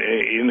time in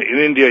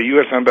India,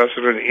 U.S.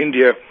 ambassador in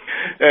India,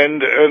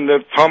 and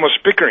Thomas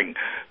Pickering,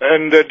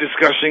 and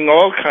discussing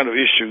all kind of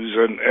issues.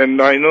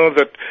 And I know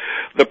that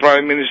the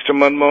Prime Minister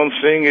Manmohan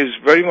Singh is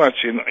very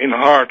much in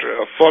heart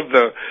for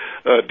the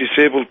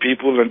disabled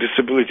people and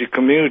disability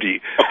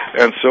community,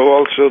 and so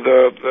also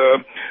the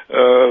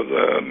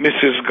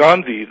Mrs.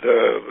 Gandhi,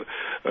 the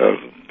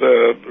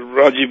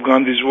Rajiv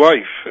Gandhi's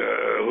wife,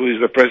 who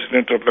is the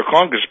president of the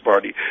Congress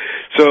Party.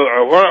 So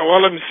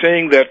while I'm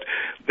saying that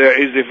there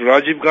is the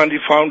Rajiv Gandhi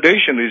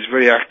Foundation is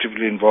very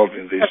actively involved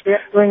in this. They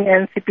are doing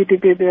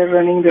NCPTP, they are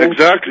running the...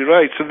 Exactly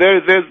right. So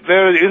there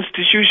are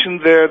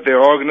institutions there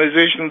are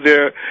organizations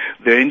there are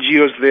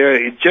NGOs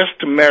there. It's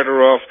just a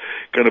matter of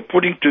kind of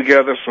putting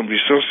together some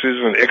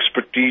resources and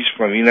expertise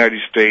from the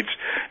United States.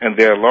 And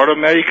there are a lot of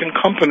American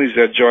companies,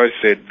 that Joyce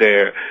said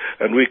there,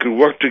 and we could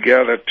work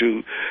together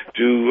to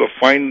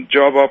find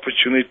job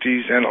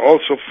opportunities and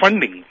also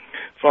funding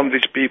from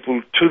these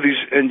people to these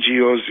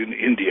NGOs in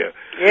India.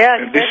 Yeah,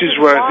 and this is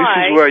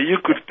where you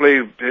could play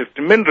a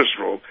tremendous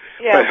role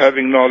by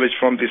having knowledge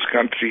from this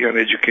country and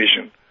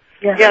education.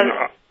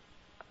 Yeah.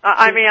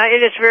 I mean,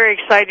 it is very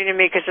exciting to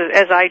me because,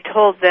 as I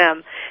told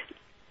them,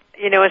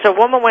 as a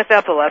woman with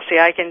epilepsy,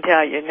 I can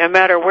tell you, no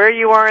matter where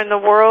you are in the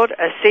world,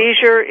 a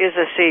seizure is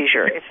a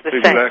seizure. It's the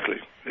same. Exactly.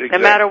 No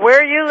matter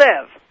where you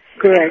live.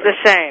 Correct. It's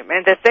the same.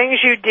 And the things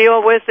you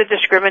deal with, the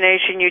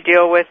discrimination you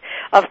deal with,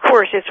 of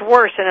course, it's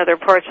worse in other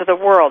parts of the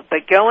world.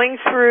 But going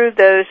through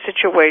those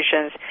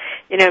situations,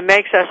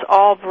 makes us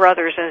all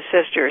brothers and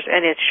sisters.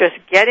 And it's just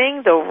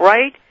getting the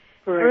right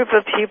group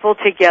of people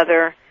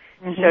together.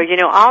 Mm-hmm.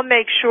 So, I'll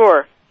make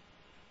sure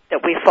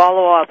that we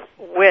follow up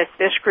with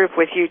this group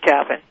with you,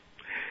 Tapan.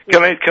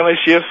 Can I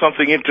share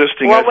something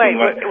interesting? Well, wait.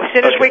 As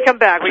soon as we come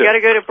back, we got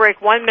to go to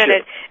break 1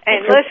 minute. Sure.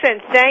 And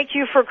listen, thank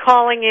you for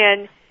calling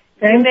in.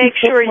 Make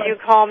sure you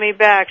call me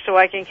back so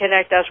I can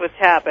connect us with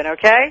Tapan,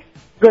 okay?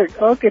 Good.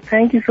 Okay,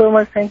 thank you so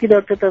much. Thank you,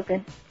 Dr.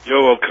 Tapan.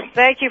 You're welcome.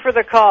 Thank you for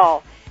the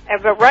call.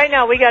 But right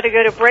now, we got to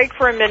go to break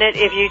for a minute.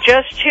 If you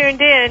just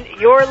tuned in,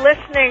 you're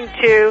listening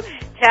to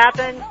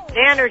Tapan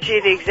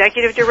Banerjee, the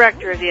Executive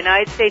Director of the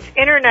United States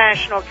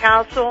International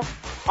Council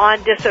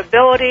on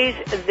Disabilities.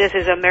 This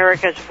is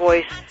America's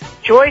Voice.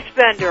 Joyce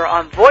Bender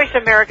on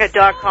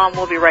VoiceAmerica.com.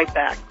 We'll be right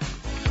back.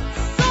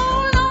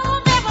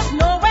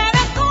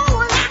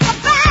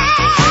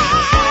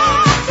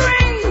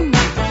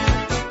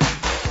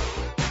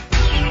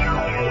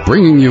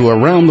 Bringing you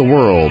around the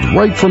world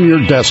right from your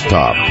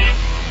desktop.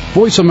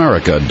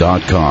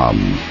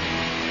 VoiceAmerica.com.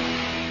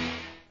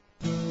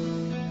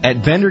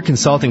 At Bender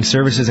Consulting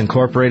Services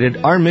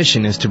Incorporated, our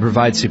mission is to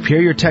provide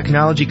superior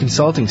technology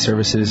consulting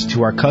services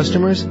to our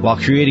customers while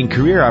creating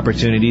career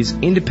opportunities,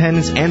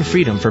 independence, and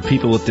freedom for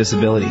people with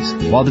disabilities.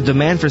 While the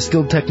demand for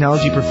skilled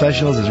technology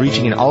professionals is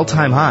reaching an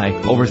all-time high,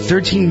 over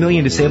 13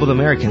 million disabled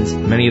Americans,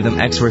 many of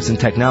them experts in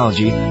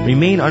technology,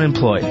 remain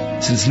unemployed.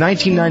 Since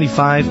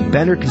 1995,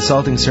 Bender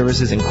Consulting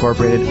Services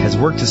Incorporated has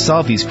worked to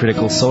solve these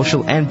critical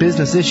social and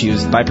business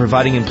issues by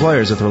providing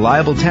employers with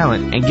reliable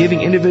talent and giving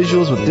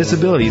individuals with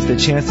disabilities the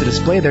chance to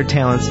display their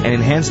talents and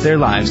enhance their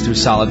lives through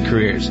solid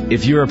careers.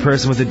 If you're a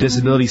person with a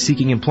disability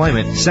seeking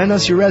employment, send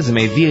us your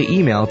resume via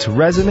email to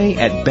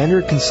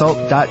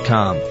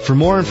resume@benderconsult.com. For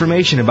more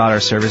information about our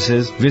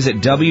services,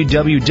 visit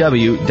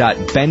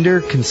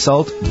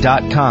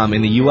www.benderconsult.com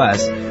in the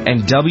U.S.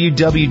 and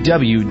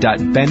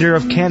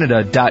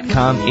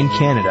www.benderofcanada.com in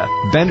Canada.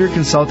 Bender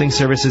Consulting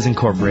Services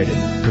Incorporated,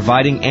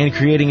 providing and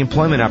creating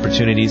employment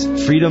opportunities,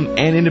 freedom,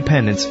 and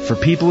independence for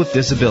people with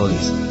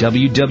disabilities.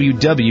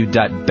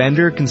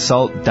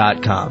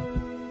 www.benderconsult.com.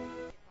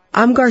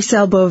 I'm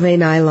Garcelle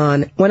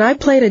Beauvais-Nylon. When I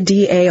played a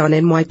DA on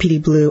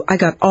NYPD Blue, I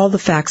got all the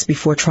facts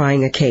before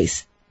trying a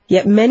case.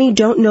 Yet many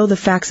don't know the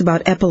facts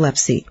about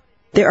epilepsy.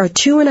 There are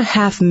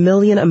 2.5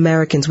 million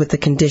Americans with the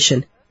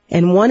condition,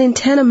 and 1 in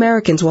 10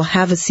 Americans will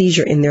have a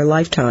seizure in their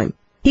lifetime.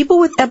 People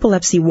with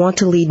epilepsy want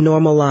to lead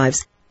normal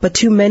lives, but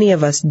too many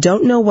of us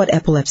don't know what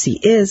epilepsy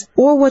is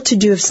or what to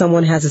do if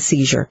someone has a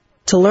seizure.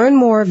 To learn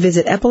more,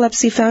 visit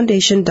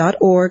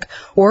epilepsyfoundation.org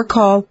or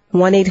call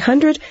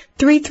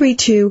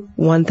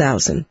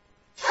 1-800-332-1000.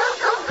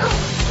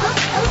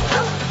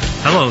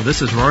 Hello,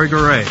 this is Rory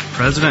Garay,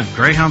 President of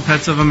Greyhound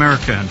Pets of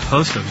America and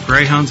host of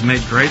Greyhounds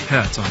Make Great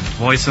Pets on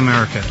Voice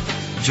America.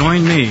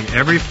 Join me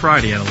every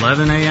Friday at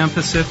 11 a.m.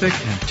 Pacific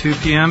and 2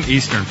 p.m.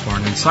 Eastern for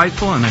an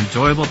insightful and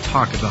enjoyable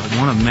talk about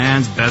one of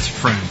man's best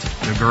friends,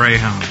 the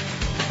Greyhound.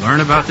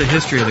 Learn about the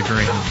history of the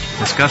Greyhound,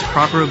 discuss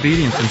proper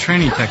obedience and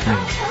training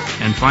techniques,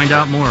 and find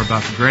out more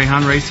about the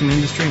Greyhound racing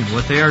industry and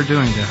what they are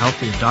doing to help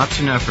the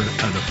adoption effort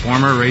of the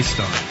former race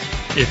stars.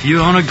 If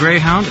you own a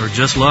Greyhound or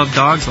just love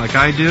dogs like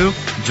I do,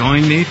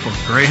 join me for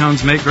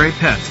Greyhounds Make Great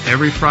Pets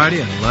every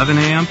Friday at 11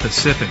 a.m.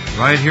 Pacific,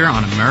 right here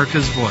on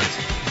America's Voice,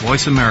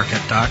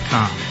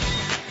 voiceamerica.com.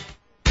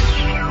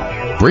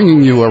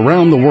 Bringing you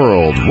around the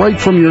world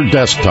right from your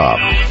desktop.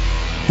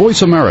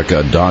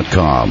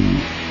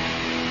 voiceamerica.com.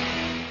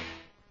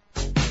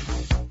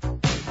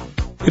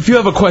 If you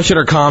have a question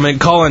or comment,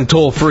 call in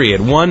toll-free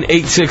at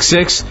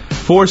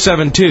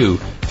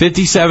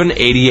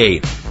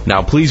 1-866-472-5788.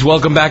 Now, please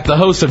welcome back the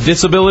host of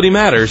Disability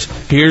Matters.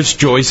 Here's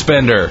Joyce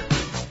Bender.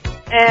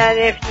 And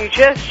if you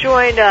just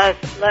joined us,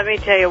 let me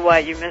tell you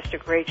what, you missed a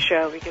great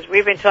show because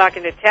we've been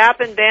talking to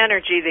Tapan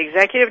Banerjee, the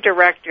Executive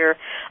Director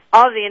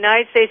of the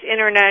United States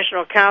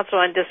International Council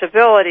on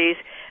Disabilities,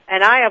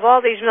 and I have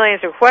all these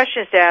millions of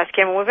questions to ask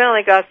him, and we've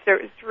only got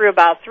through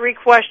about 3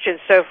 questions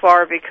so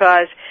far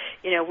because,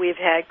 you know, we've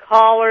had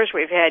callers,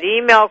 we've had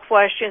email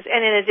questions,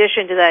 and in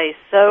addition to that, he's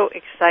so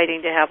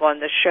exciting to have on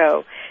the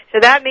show. So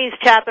that means,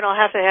 Tapan, I'll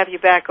have to have you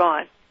back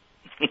on.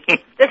 This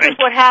is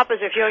what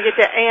happens if you don't get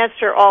to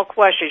answer all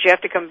questions. You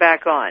have to come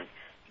back on.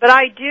 But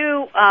I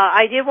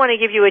did want to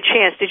give you a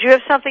chance. Did you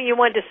have something you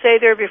wanted to say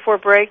there before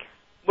break?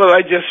 Well,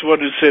 I just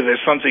wanted to say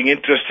there's something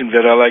interesting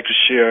that I like to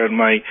share, and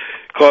my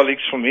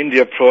colleagues from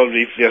India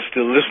probably, if they're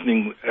still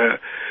listening,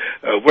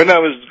 when I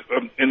was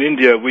in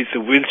India with a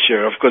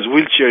wheelchair, of course,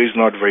 wheelchair is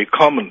not very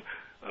common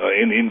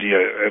in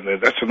India, and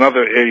that's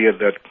another area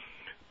that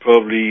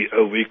probably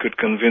we could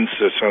convince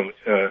some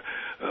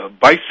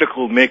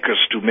bicycle makers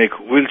to make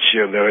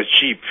wheelchair that are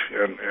cheap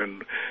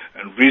and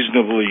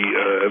reasonably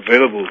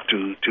available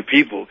to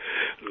people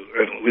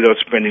without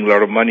spending a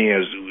lot of money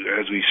as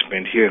we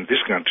spend here in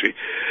this country.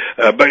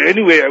 But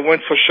anyway, I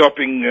went for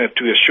shopping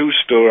to a shoe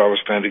store. I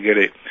was trying to get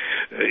a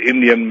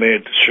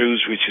Indian-made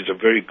shoes, which is a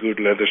very good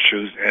leather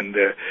shoes, and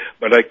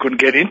but I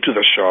couldn't get into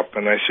the shop.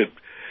 And I said,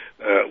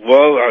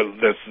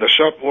 the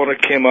shop owner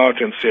came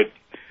out and said,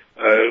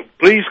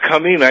 please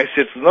come in. I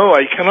said, no,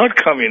 I cannot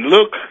come in.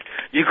 Look,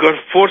 you got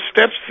 4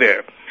 steps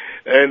there,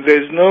 and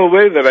there's no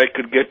way that I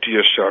could get to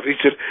your shop. He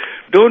said,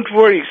 don't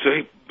worry. So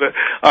he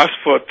asked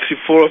for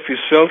 3-4 of his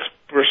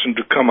salesperson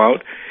to come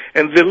out,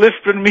 and they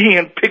lifted me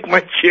and picked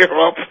my chair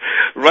up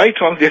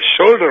right on their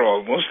shoulder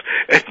almost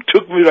and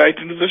took me right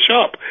into the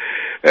shop.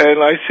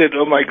 And I said,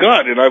 oh, my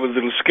God, and I was a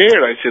little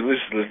scared. I said,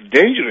 this is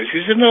dangerous.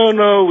 He said,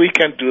 no, we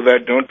can't do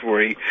that. Don't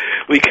worry.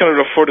 We cannot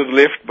afford a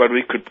lift, but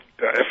we could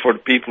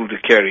afford people to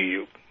carry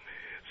you.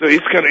 So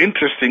it's kind of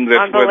interesting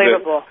that...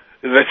 Unbelievable.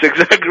 That's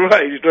exactly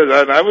right.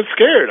 And I was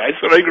scared. I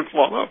thought I could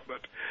fall off,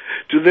 but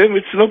to them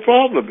it's no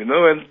problem,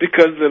 and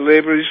because the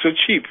labor is so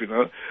cheap,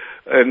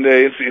 and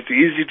it's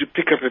easy to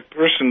pick up a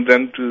person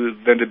than to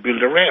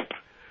build a ramp,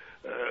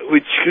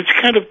 which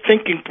kind of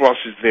thinking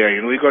process there,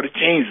 we got to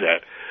change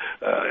that.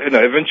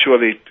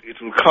 Eventually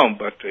it will come,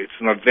 but it's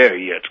not there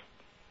yet.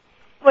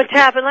 Well,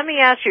 Tapan, let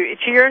me ask you,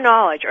 to your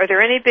knowledge, are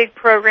there any big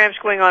programs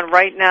going on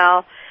right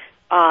now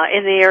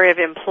in the area of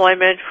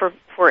employment for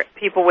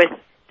people with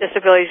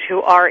disabilities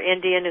who are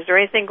Indian? Is there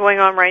anything going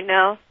on right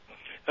now?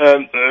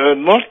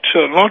 Not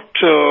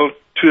to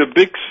a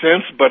big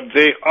sense, but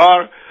they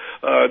are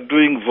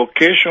doing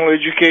vocational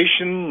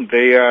education.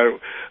 They are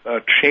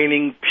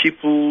training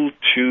people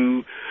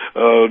to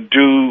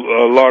do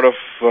a lot of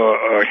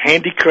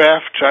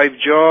handicraft type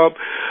job.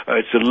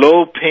 It's a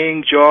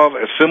low-paying job,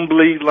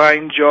 assembly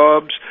line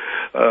jobs.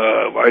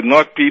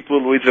 Not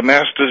people with a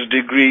master's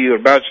degree or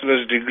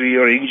bachelor's degree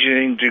or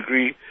engineering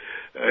degree.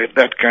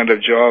 That kind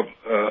of job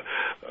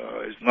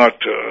is not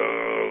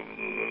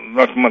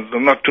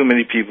too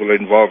many people are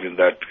involved in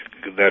that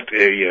that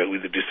area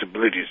with the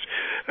disabilities.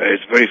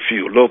 It's very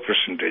few, low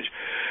percentage.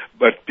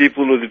 But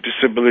people with a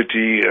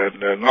disability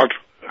and not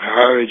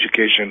higher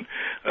education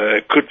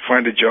could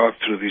find a job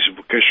through this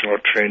vocational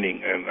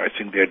training, and I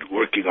think they're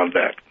working on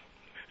that.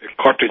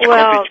 Cottage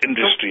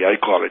industry, I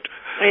call it,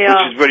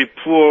 which is very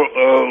poor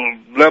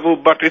level,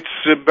 but it's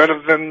better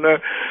than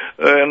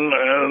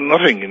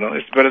nothing.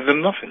 It's better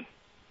than nothing.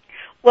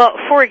 Well,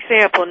 for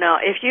example, now,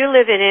 if you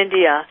live in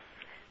India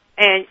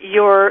and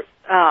you're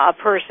a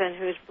person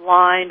who's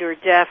blind or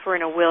deaf or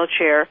in a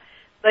wheelchair,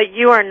 but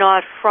you are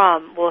not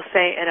from, we'll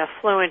say, an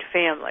affluent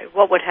family,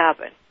 what would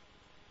happen?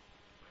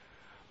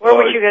 Where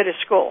would you go to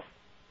school?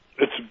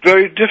 It's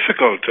very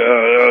difficult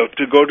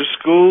to go to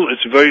school.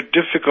 It's very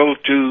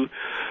difficult to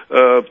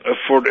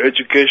afford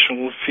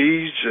educational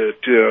fees,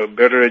 to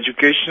better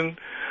education.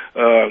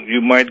 You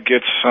might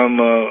get some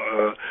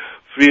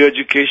free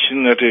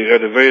education at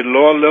a very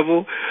low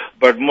level,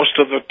 but most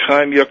of the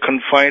time you're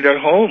confined at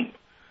home,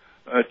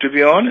 to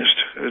be honest.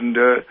 And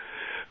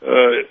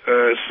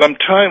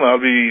sometime I'll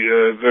be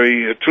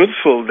very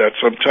truthful that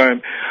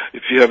sometime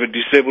if you have a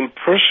disabled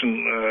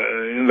person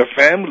in the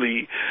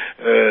family,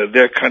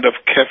 they're kind of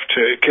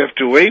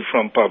kept away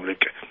from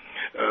public.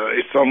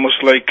 It's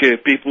almost like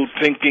people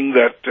thinking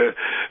that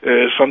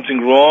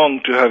something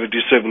wrong to have a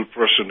disabled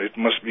person. It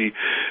must be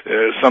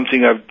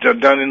something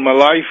I've done in my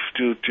life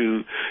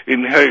to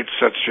inherit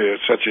such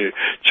a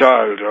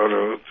child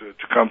or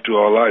to come to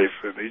our life.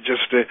 And it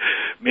just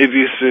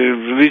maybe it's a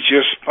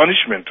religious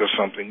punishment or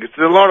something. It's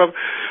a lot of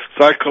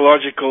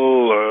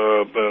psychological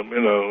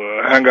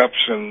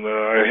hang-ups, and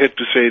I hate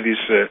to say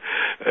this.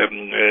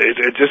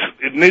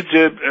 It needs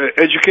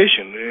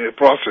education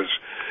process.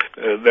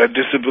 That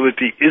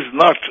disability is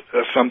not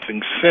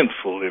something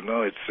sinful,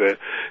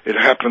 it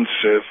happens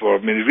for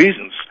many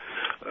reasons.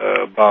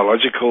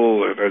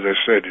 Biological, as I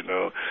said,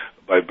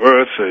 by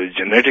birth,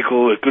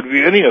 genetical, it could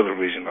be any other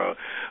reason.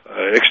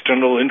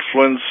 External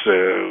influence,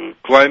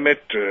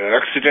 climate,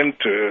 accident,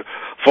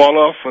 fall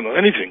off,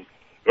 anything.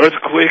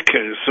 Earthquake,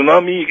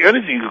 tsunami,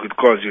 anything could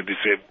cause you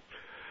disabled.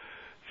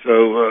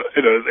 So,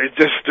 it's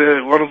just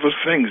one of those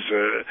things.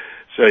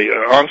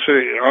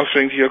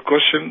 Answering to your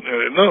question,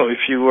 no, if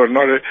you are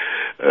not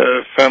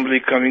a family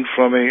coming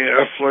from a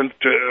affluent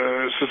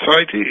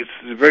society,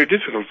 it's very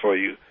difficult for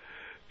you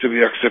to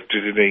be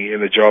accepted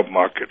in a job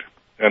market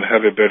and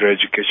have a better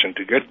education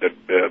to get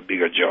that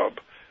bigger job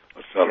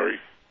or salary.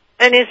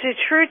 And is it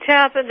true,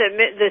 Tapan,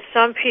 that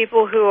some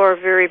people who are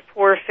very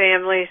poor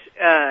families,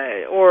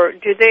 or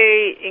do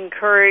they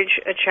encourage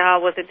a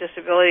child with a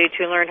disability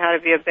to learn how to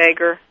be a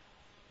beggar?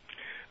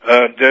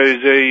 There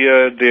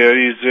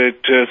is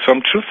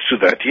some truth to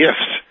that, yes.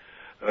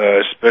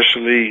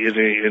 Especially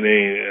in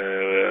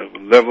a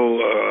level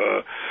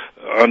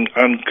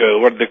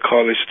what they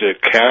call is the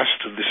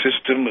caste of the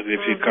system. If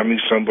you're coming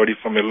somebody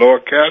from a lower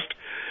caste,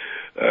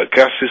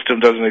 caste system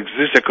doesn't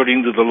exist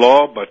according to the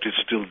law, but it's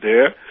still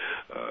there.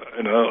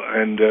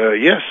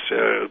 Yes,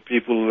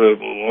 people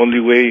only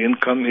way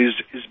income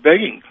is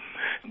begging.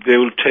 They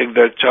will take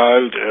that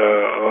child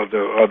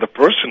or the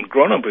person,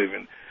 grown up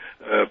even.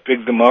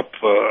 Pick them up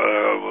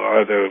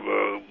either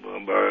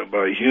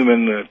by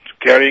human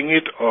carrying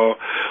it or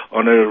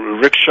on a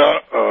rickshaw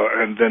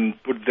and then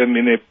put them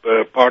in a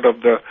part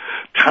of the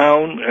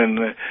town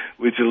and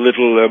with a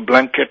little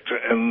blanket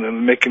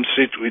and make him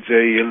sit with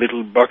a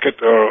little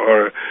bucket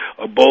or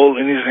a bowl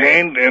in his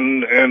hand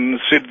and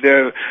sit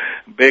there,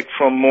 bake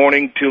from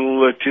morning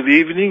till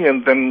evening,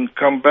 and then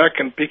come back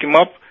and pick him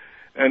up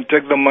and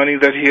take the money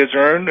that he has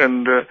earned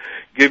and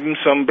give him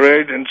some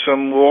bread and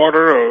some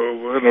water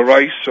or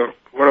rice or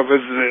whatever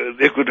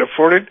they could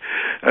afford it,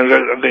 and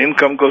the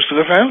income goes to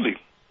the family.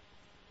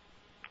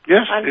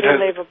 Yes,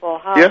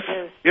 unbelievable. Yes,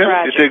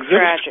 tragic, it exists.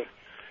 Tragic.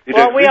 It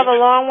well, exists. We have a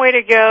long way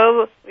to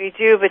go. We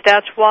do, but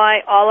that's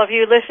why all of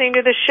you listening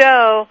to the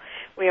show,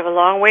 we have a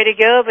long way to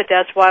go, but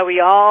that's why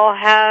we all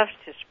have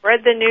to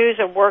spread the news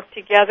and work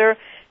together,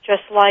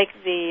 just like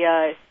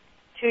the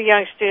two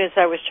young students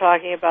I was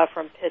talking about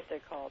from Pitt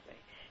that called me.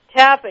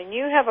 Tapan,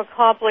 you have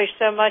accomplished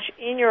so much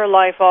in your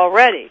life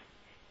already.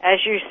 As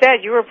you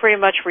said, you were pretty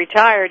much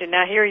retired, and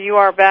now here you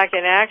are back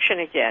in action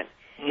again.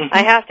 Mm-hmm.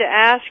 I have to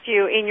ask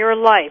you, in your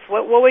life,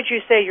 what would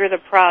you say you're the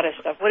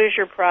proudest of? What is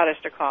your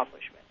proudest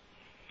accomplishment?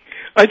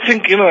 I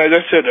think, as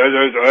I said,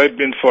 I've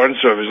been foreign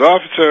service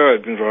officer,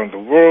 I've been around the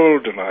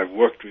world, and I've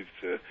worked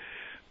with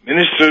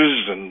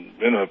ministers and,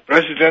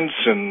 presidents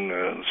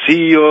and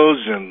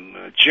CEOs and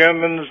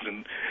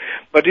chairmen.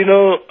 But,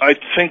 I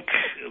think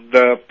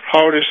the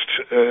proudest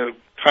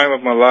time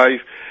of my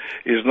life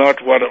is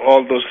not what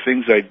all those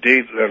things I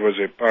did that was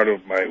a part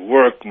of my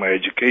work, my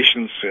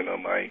education,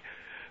 my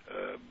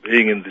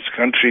being in this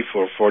country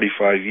for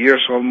 45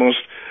 years almost,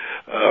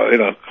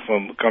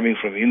 coming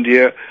from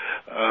India.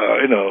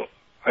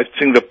 I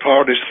think the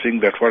proudest thing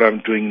that what I'm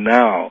doing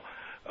now,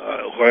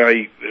 where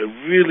I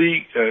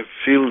really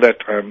feel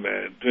that I'm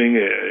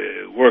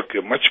doing work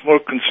much more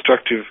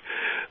constructive,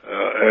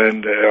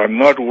 and I'm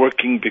not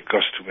working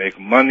because to make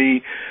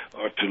money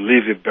or to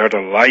live a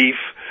better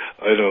life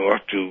or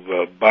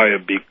to buy a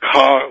big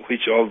car,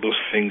 which all those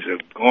things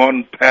have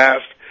gone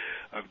past.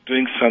 I'm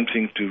doing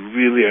something to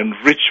really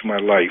enrich my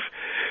life,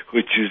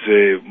 which is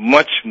a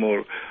much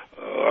more,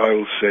 I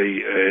will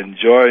say,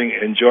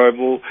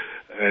 enjoyable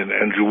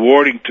and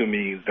rewarding to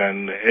me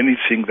than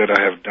anything that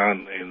I have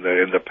done in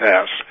the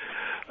past.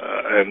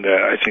 And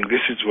I think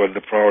this is what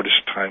the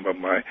proudest time of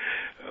my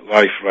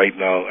life right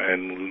now,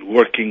 and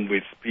working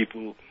with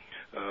people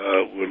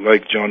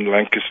like John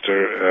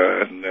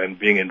Lancaster and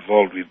being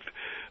involved with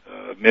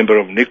member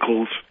of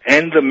Nichols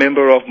and the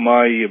member of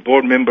my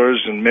board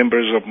members and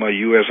members of my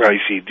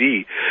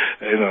USICD,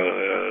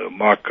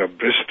 Mark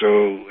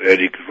Bristow,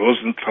 Eric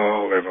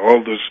Rosenthal, and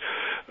all those,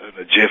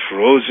 Jeff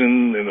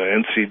Rosen,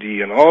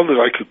 NCD, and all that.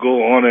 I could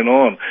go on and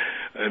on.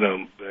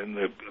 And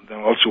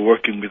also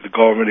working with the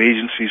government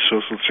agencies,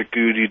 Social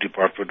Security,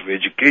 Department of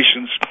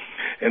Education.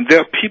 And there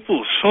are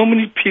people, so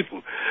many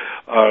people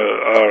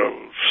are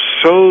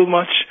so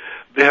much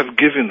they have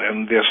given,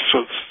 and they're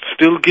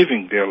still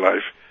giving their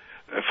life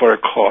for a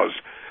cause.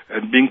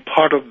 And being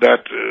part of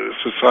that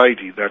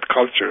society, that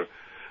culture,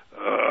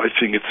 I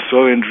think it's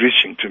so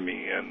enriching to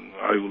me, and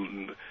I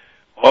will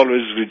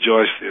always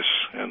rejoice this,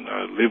 and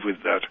I live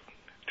with that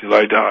till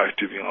I die,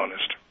 to be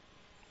honest.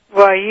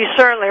 Well, you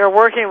certainly are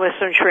working with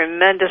some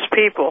tremendous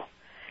people.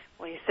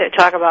 When you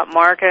talk about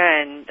Marka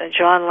and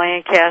John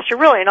Lancaster,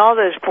 really, and all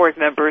those board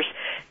members,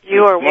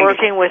 you are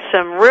working with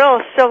some real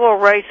civil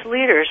rights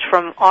leaders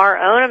from our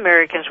own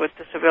Americans with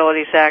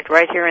Disabilities Act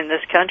right here in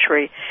this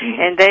country,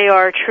 and they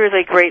are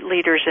truly great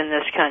leaders in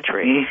this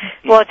country.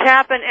 Well,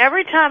 Tapan,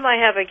 every time I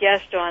have a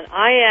guest on,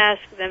 I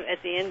ask them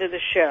at the end of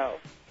the show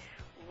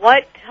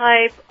what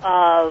type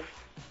of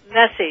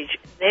message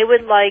they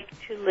would like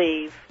to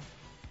leave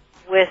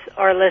with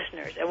our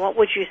listeners, and what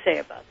would you say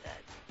about that?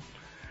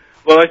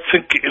 Well, I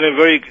think in a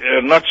very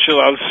nutshell,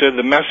 I'll say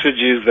the message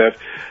is that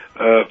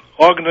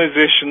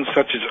organizations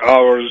such as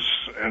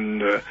ours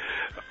and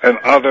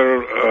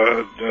other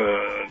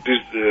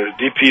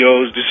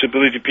DPOs,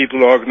 Disability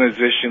People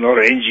Organization, or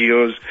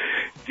NGOs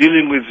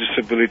dealing with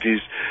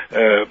disabilities,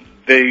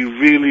 they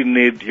really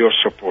need your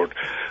support.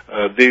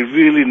 They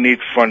really need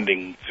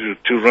funding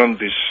to run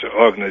this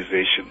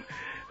organization.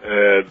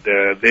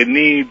 They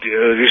need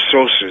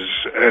resources,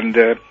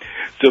 and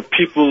so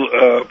people,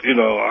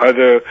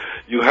 either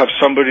you have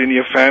somebody in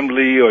your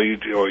family, or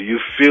you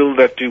feel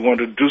that you want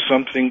to do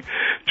something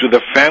to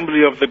the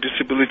family of the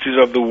disabilities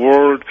of the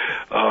world,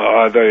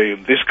 either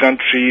in this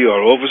country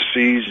or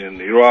overseas,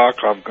 in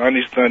Iraq,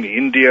 Afghanistan,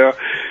 India,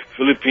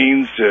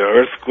 Philippines,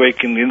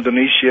 earthquake in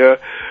Indonesia.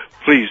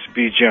 Please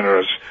be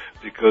generous,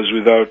 because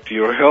without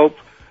your help,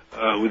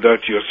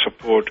 without your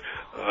support,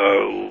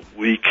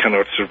 we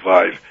cannot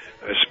survive.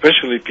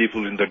 Especially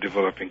people in the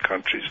developing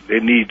countries. They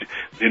need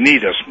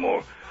us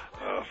more,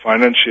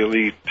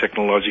 financially,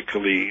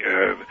 technologically,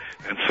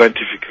 and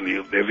scientifically,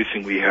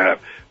 everything we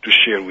have to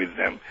share with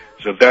them.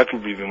 So that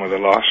will be the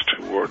last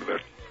word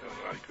that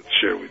I could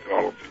share with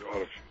all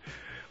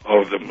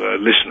of the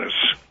listeners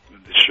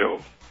in the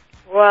show.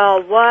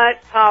 Well,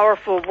 what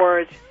powerful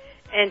words.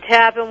 And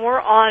Tapan,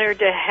 we're honored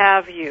to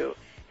have you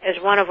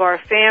as one of our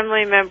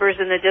family members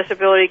in the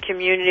disability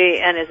community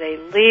and as a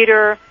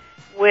leader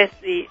with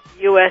the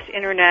U.S.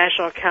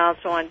 International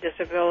Council on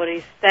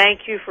Disabilities.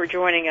 Thank you for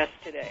joining us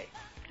today.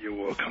 You're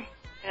welcome.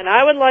 And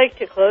I would like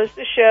to close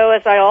the show,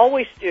 as I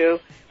always do,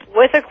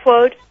 with a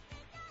quote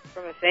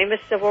from a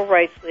famous civil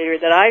rights leader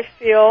that I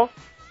feel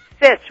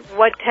fits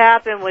what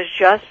Tapan was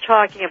just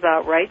talking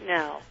about right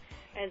now.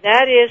 And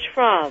that is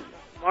from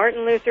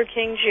Martin Luther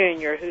King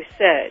Jr., who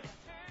said,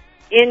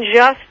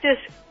 "Injustice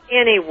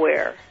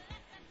anywhere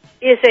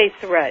is a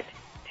threat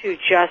to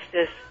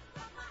justice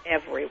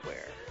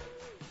everywhere."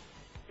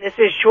 This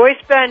is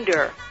Joyce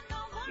Bender.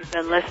 You've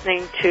been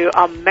listening to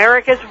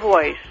America's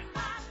Voice,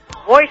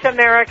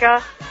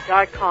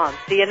 voiceamerica.com.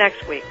 See you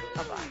next week.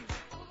 Bye-bye.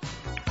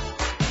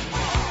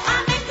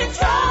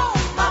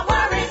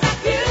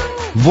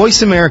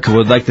 Voice America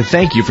would like to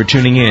thank you for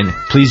tuning in.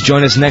 Please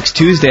join us next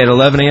Tuesday at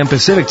 11 a.m.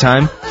 Pacific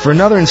Time for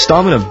another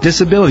installment of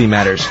Disability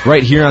Matters,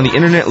 right here on the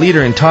Internet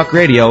leader in talk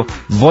radio,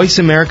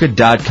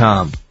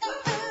 voiceamerica.com.